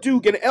and Mother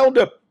Dugan,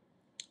 Elder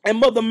and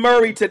Mother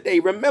Murray today.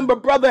 Remember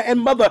Brother and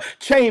Mother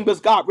Chambers,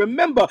 God.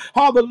 Remember,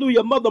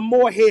 hallelujah, Mother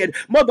Moorhead,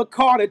 Mother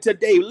Carter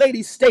today,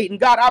 Lady Staten.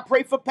 God, I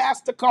pray for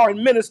Pastor Carr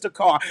and Minister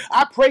Carr.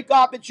 I pray,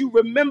 God, that you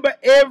remember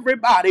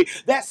everybody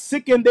that's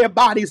sick in their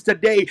bodies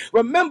today.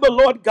 Remember,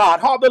 Lord God,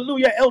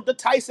 hallelujah, Elder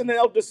Tyson and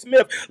Elder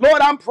Smith.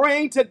 Lord, I'm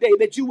praying today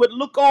that you would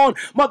look on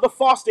Mother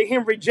Foster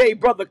Henry J.,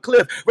 Brother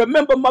Cliff.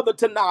 Remember Mother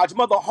Tanaj,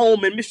 Mother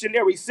Holman,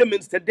 Missionary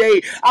Simmons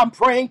today. I'm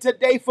praying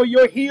today for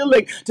your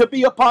healing to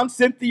be upon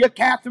Cynthia,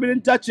 Catherine,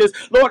 and Dutch.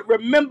 Lord,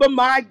 remember,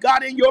 my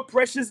God, in your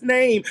precious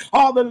name.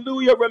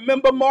 Hallelujah.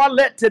 Remember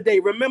Marlette today.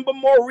 Remember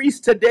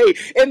Maurice today.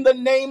 In the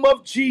name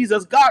of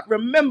Jesus, God,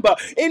 remember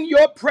in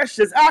your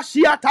precious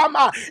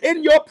Ashiatama,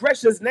 in your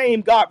precious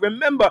name, God,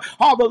 remember,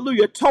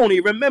 hallelujah, Tony.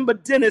 Remember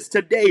Dennis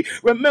today.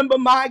 Remember,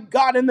 my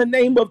God, in the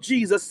name of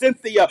Jesus,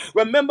 Cynthia.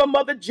 Remember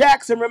Mother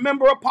Jackson.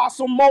 Remember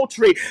Apostle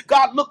Moultrie.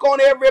 God, look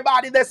on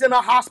everybody that's in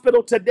a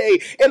hospital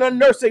today, in a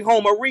nursing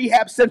home, a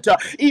rehab center,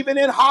 even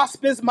in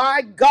hospice.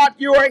 My God,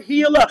 you're a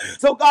healer.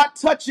 So So God,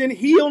 touch and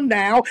heal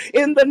now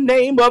in the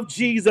name of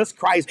Jesus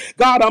Christ.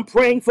 God, I'm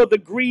praying for the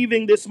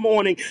grieving this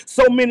morning.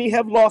 So many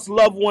have lost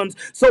loved ones.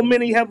 So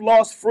many have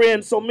lost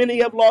friends. So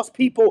many have lost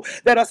people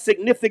that are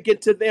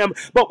significant to them.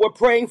 But we're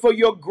praying for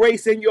your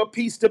grace and your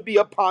peace to be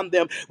upon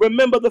them.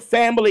 Remember the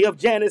family of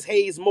Janice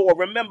Hayes Moore.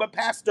 Remember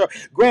Pastor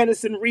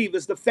Grandison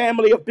Reeves, the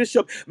family of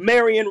Bishop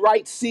Marion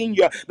Wright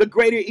Sr., the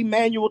Greater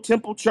Emmanuel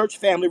Temple Church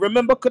family.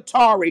 Remember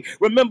Katari.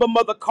 Remember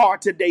Mother Carr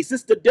today.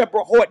 Sister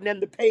Deborah Horton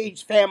and the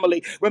Page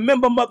family.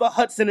 Remember Mother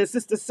Hudson and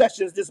Sister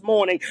Sessions this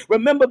morning.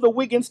 Remember the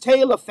Wiggins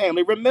Taylor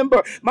family.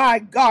 Remember, my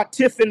God,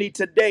 Tiffany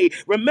today.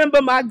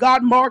 Remember, my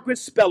God, Margaret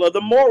Speller, the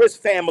Morris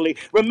family.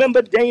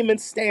 Remember Damon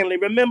Stanley.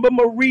 Remember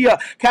Maria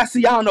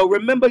Cassiano.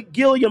 Remember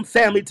Gilliam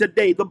family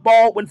today. The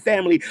Baldwin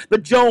family. The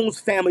Jones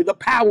family. The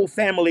Powell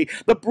family.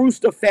 The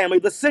Brewster family.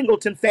 The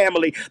Singleton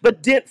family. The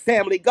Dent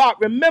family. God,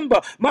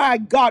 remember, my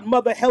God,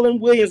 Mother Helen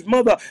Williams.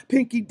 Mother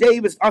Pinky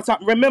Davis.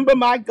 Remember,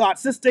 my God,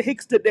 Sister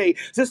Hicks today.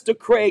 Sister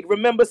Craig.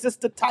 Remember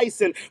Sister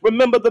Tyson.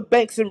 Remember the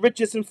Banks and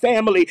Richardson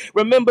family.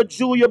 Remember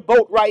Julia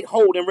Boatwright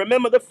Holden.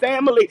 Remember the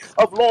family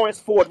of Lawrence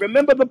Ford.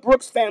 Remember the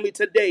Brooks family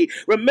today.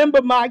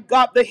 Remember, my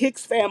God, the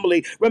Hicks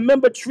family.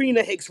 Remember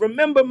Trina Hicks.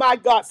 Remember, my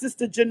God,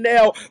 Sister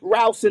Janelle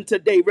Rowson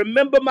today.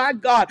 Remember, my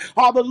God,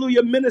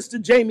 hallelujah, Minister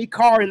Jamie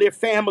Carr and their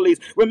families.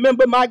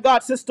 Remember, my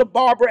God, Sister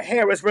Barbara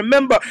Harris.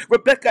 Remember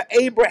Rebecca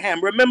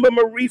Abraham. Remember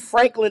Marie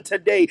Franklin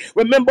today.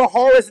 Remember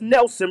Horace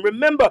Nelson.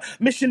 Remember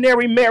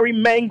Missionary Mary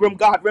Mangrum,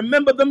 God.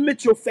 Remember the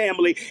Mitchell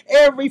family.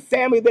 Every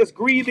family that's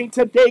grieving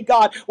today,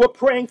 God, we're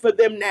praying for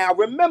them now.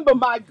 Remember,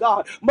 my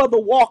God, Mother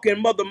Walker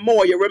and Mother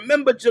Moya.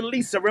 Remember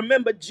Jaleesa.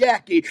 Remember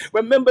Jackie.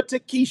 Remember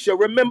Takesha.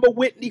 Remember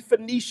Whitney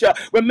Phoenicia.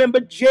 Remember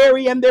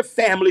Jerry and their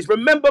families.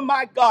 Remember,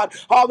 my God,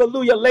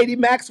 hallelujah, Lady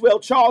Maxwell,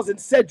 Charles, and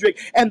Cedric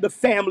and the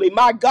family.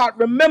 My God,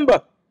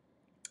 remember,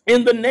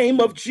 in the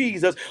name of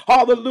Jesus.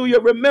 Hallelujah.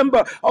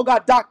 Remember, oh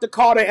God, Dr.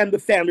 Carter and the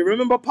family.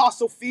 Remember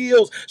Apostle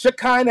Fields,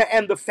 Shekinah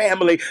and the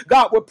family.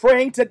 God, we're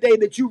praying today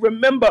that you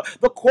remember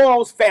the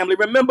Quarles family.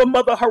 Remember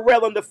Mother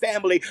Harrell and the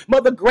family.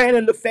 Mother Grant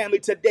and the family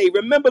today.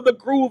 Remember the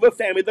Groover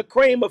family, the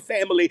Kramer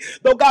family.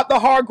 Oh God, the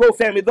Hargrove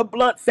family, the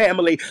Blunt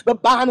family, the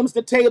Bonhams,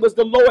 the Taylors,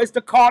 the Lloyds,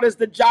 the Carters,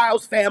 the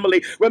Giles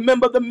family.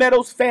 Remember the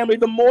Meadows family,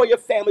 the Moyer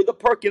family, the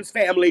Perkins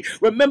family.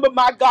 Remember,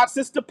 my God,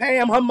 Sister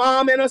Pam, her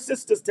mom and her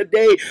sisters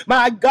today.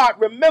 My God,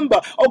 remember,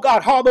 oh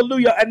God,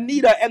 hallelujah,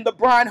 Anita and the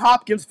Brian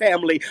Hopkins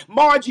family,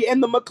 Margie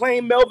and the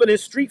McLean, Melvin and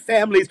Street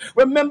families.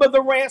 Remember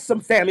the Ransom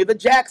family, the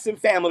Jackson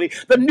family,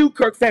 the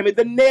Newkirk family,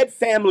 the Ned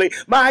family.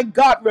 My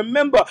God,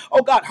 remember,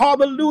 oh God,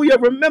 hallelujah,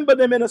 remember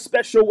them in a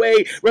special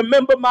way.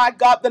 Remember, my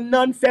God, the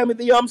Nunn family,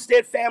 the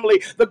Umstead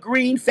family, the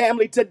Green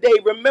family today.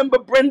 Remember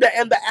Brenda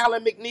and the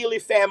Alan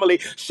McNeely family,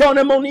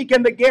 Shauna Monique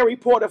and the Gary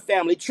Porter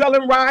family,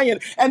 Trellin Ryan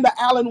and the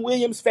Alan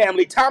Williams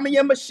family, Tommy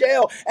and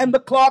Michelle and the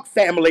Clark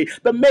family,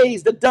 the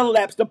Mays, the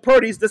Dunlaps, the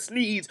Purdy's, the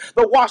Sneeds,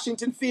 the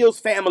Washington Fields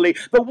family,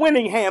 the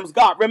Winninghams.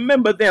 God,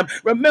 remember them.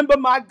 Remember,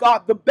 my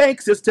God, the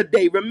Bankses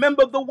today.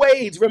 Remember the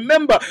Wades.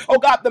 Remember, oh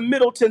God, the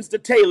Middletons, the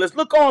Taylors.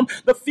 Look on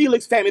the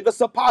Felix family, the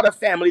Zapata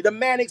family, the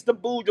Mannix, the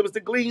Boojums,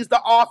 the Gleens,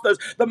 the Arthurs,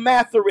 the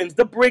Matherins,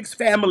 the Briggs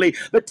family,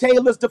 the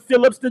Taylors, the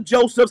Phillips, the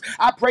Josephs.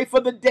 I pray for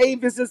the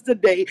Davises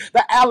today,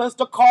 the Allens,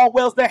 the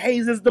Caldwells, the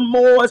Hazes, the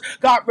Moores.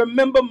 God,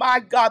 remember, my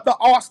God, the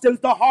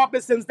Austins, the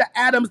Harbisons, the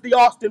Adams, the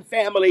Austin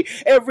family,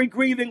 every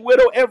grieving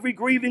widow, every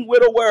grieving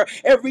widower,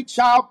 every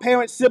child,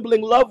 parent,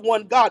 sibling, loved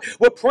one. God,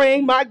 we're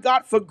praying, my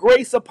God, for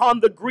grace upon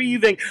the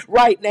grieving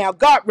right now.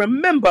 God,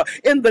 remember,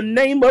 in the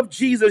name of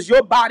Jesus,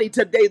 your body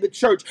today, the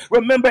church.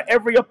 Remember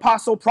every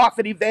apostle,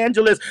 prophet,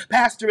 evangelist,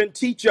 pastor, and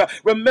teacher.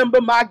 Remember,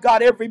 my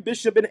God, every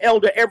bishop and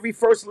elder, every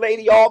first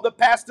lady, all the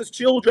pastors'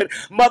 children,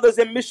 mothers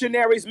and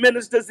missionaries,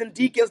 ministers and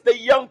deacons, the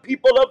young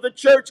people of the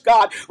church.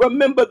 God,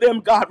 remember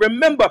them. God,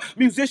 remember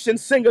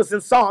musicians, singers,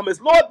 and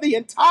psalmists. Lord, the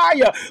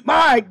entire,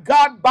 my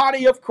God,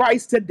 body of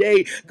Christ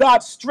today.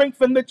 God,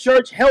 strengthen the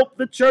church, help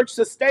the church,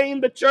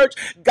 sustain the church,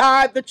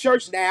 guide the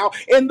church now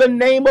in the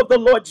name of the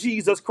Lord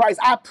Jesus Christ.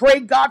 I pray,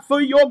 God,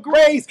 for your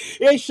grace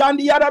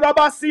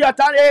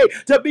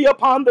to be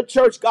upon the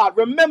church. God,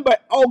 remember,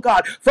 oh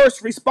God,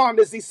 first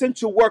responders,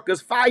 essential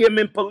workers,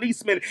 firemen,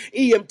 policemen,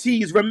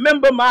 EMTs.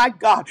 Remember, my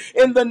God,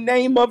 in the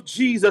name of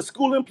Jesus,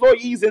 school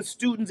employees and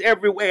students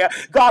everywhere.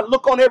 God,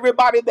 look on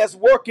everybody that's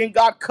working.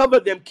 God, cover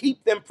them,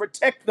 keep them,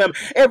 protect them.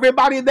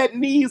 Everybody that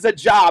needs a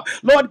job,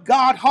 Lord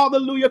God,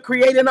 hallelujah,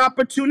 create an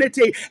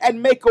opportunity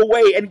and make a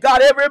way. And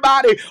God,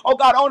 everybody, oh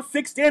God, on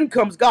fixed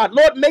incomes, God,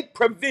 Lord, make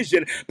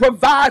provision,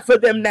 provide for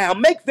them now,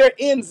 make their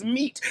ends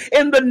meet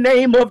in the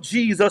name of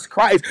Jesus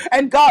Christ.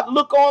 And God,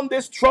 look on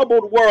this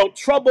troubled world,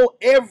 trouble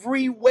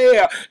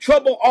everywhere,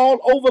 trouble all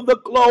over the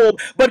globe.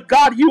 But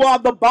God, you are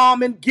the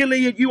balm in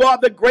Gilead, you are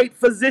the great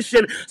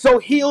physician. So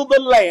heal the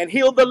land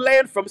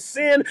from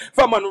sin,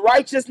 from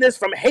unrighteousness,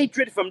 from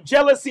hatred, from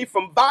jealousy,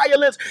 from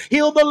violence.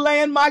 Heal the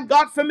land, my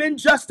God, from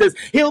injustice.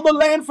 Heal the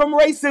land from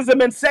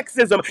racism and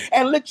sexism.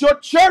 And let your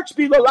church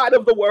be the light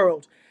of the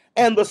world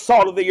and the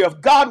salt of the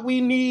earth. God,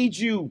 we need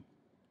you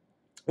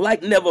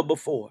like never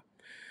before.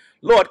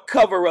 Lord,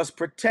 cover us,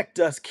 protect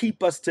us,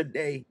 keep us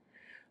today.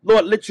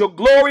 Lord, let your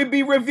glory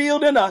be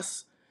revealed in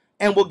us,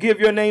 and we'll give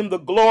your name the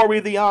glory,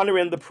 the honor,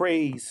 and the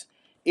praise.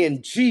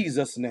 In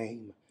Jesus'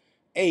 name,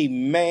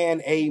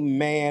 amen,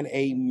 amen,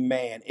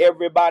 amen.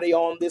 Everybody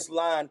on this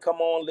line,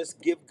 come on, let's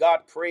give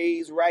God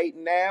praise right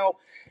now.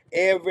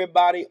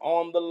 Everybody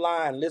on the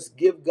line, let's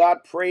give God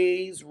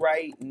praise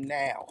right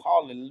now.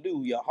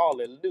 Hallelujah,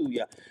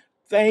 hallelujah.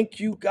 Thank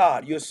you,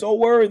 God. You're so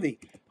worthy.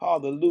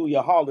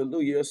 Hallelujah,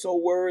 hallelujah. You're so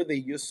worthy.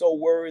 You're so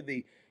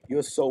worthy.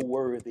 You're so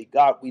worthy.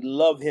 God, we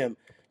love him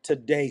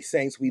today,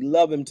 saints. We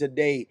love him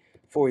today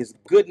for his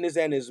goodness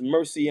and his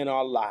mercy in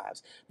our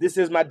lives. This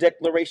is my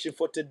declaration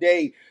for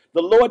today.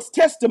 The Lord's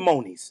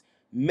testimonies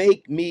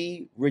make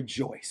me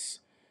rejoice.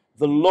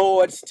 The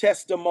Lord's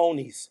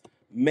testimonies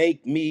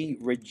make me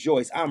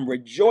rejoice. I'm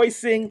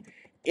rejoicing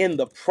in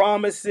the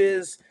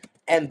promises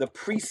and the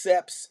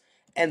precepts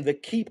and the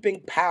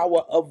keeping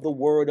power of the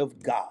word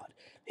of God.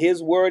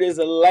 His word is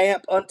a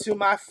lamp unto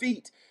my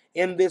feet.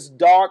 In this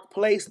dark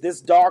place,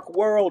 this dark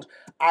world,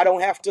 I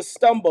don't have to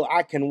stumble.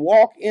 I can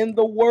walk in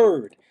the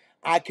word.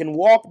 I can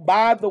walk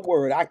by the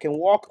word. I can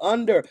walk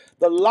under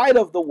the light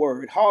of the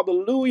word.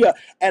 Hallelujah.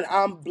 And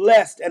I'm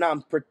blessed and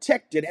I'm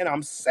protected and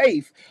I'm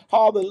safe.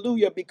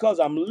 Hallelujah. Because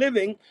I'm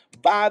living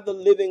by the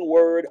living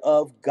word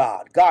of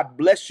God. God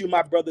bless you,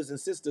 my brothers and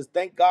sisters.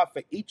 Thank God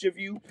for each of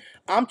you.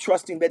 I'm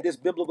trusting that this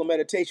biblical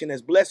meditation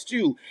has blessed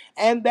you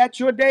and that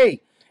your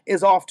day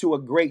is off to a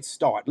great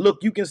start.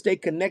 Look, you can stay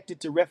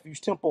connected to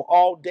Refuge Temple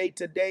all day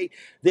today.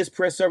 This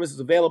prayer service is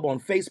available on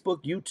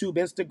Facebook, YouTube,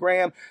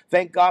 Instagram.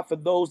 Thank God for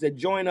those that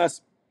join us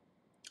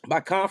by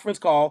conference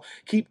call.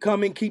 Keep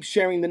coming, keep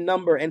sharing the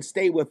number, and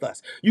stay with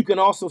us. You can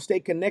also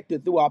stay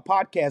connected through our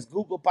podcast,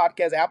 Google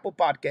Podcasts, Apple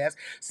Podcasts,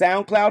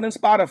 SoundCloud, and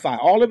Spotify.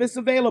 All of it's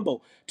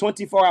available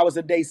 24 hours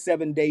a day,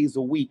 7 days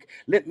a week.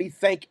 Let me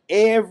thank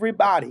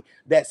everybody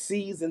that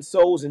sees and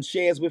sows and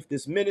shares with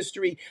this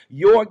ministry.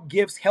 Your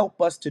gifts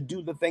help us to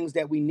do the things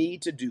that we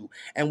need to do,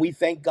 and we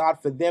thank God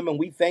for them, and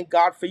we thank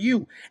God for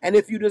you. And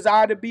if you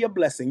desire to be a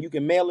blessing, you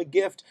can mail a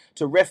gift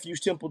to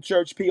Refuge Temple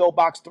Church, P.O.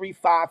 Box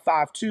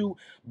 3552,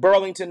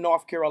 Burlington,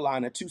 North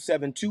Carolina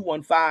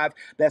 27215.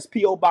 That's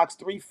P.O. Box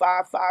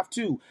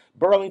 3552,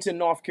 Burlington,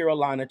 North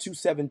Carolina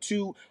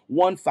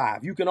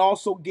 27215. You can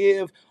also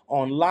give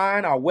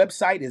online. Our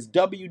website is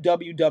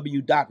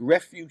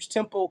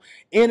www.refugetemple,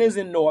 N is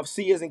in North,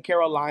 C is in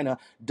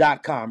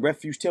Carolina.com,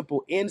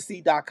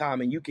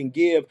 refugetemple.nc.com, and you can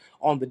give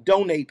on the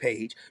donate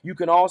page. You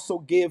can also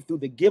give through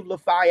the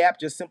Givelify app.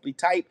 Just simply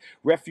type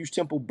Refuge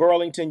Temple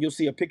Burlington. You'll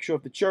see a picture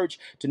of the church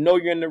to know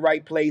you're in the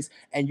right place,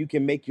 and you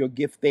can make your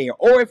gift there.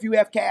 Or if you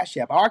have Cash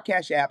App, our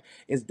Cash App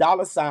is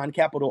 $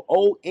 capital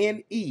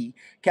O-N-E,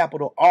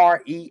 capital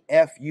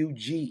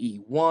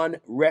R-E-F-U-G-E, one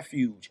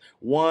refuge,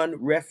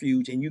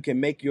 and you can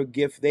make your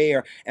gift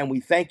there. And we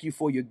thank you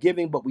for your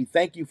giving, but we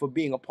thank you for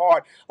being a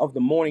part of the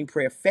morning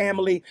prayer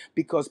family,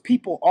 because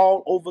people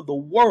all over the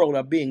world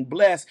are being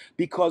blessed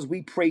because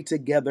we pray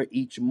together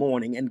each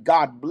morning. And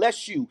God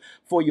bless you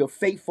for your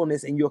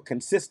faithfulness and your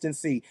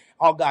consistency,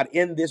 oh God,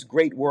 in this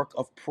great work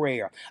of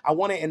prayer. I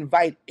want to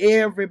invite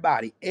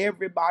everybody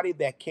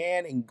that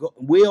can and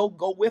will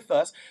go with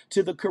us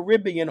to the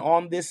Caribbean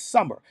on this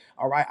summer.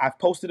 All right, I've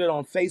posted it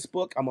on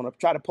Facebook. I'm going to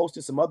try to post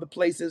it some other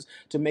places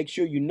to make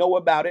sure you know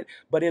about it.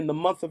 But in the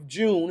month of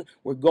June,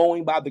 we're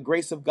going, by the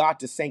grace of God,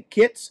 to St.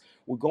 Kitts.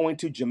 We're going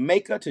to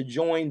Jamaica to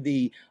join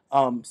the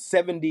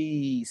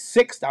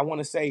 76th, I want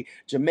to say,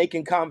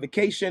 Jamaican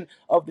convocation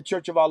of the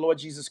Church of our Lord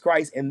Jesus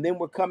Christ. And then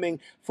we're coming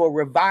for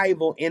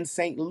revival in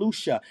St.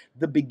 Lucia,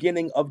 the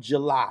beginning of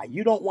July.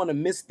 You don't want to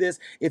miss this.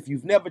 If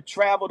you've never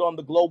traveled on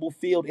the global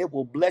field, it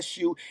will bless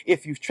you.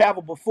 If you've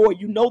traveled before,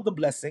 you know the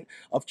blessing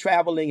of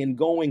traveling and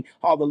going,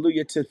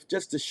 hallelujah, to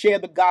just to share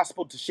the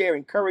gospel, to share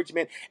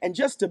encouragement, and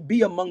just to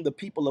be among the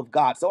people of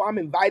God. So I'm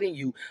inviting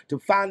you to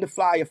find the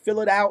flyer, fill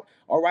it out,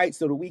 all right,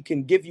 so that we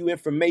can give you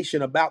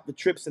information about the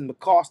trips and the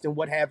cost and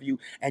what have you,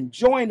 and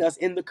join us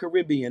in the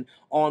Caribbean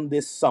on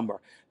this summer.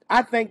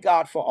 I thank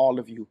God for all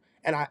of you,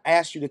 and I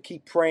ask you to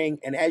keep praying.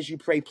 And as you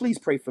pray, please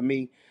pray for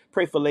me.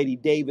 Pray for Lady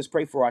Davis.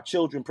 Pray for our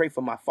children. Pray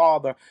for my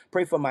father.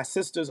 Pray for my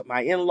sisters,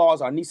 my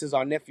in-laws, our nieces,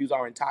 our nephews,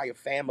 our entire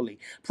family.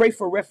 Pray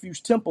for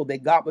Refuge Temple,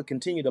 that God would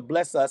continue to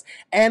bless us.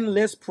 And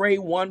let's pray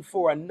one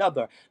for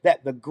another,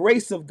 that the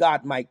grace of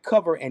God might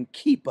cover and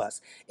keep us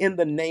in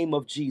the name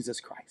of Jesus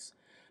Christ.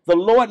 The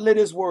Lord let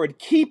his word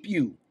keep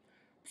you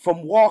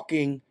from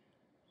walking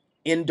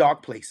in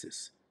dark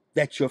places,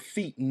 that your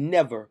feet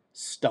never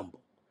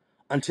stumble.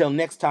 Until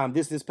next time,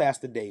 this is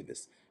Pastor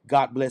Davis.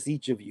 God bless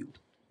each of you.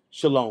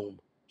 Shalom,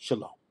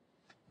 shalom.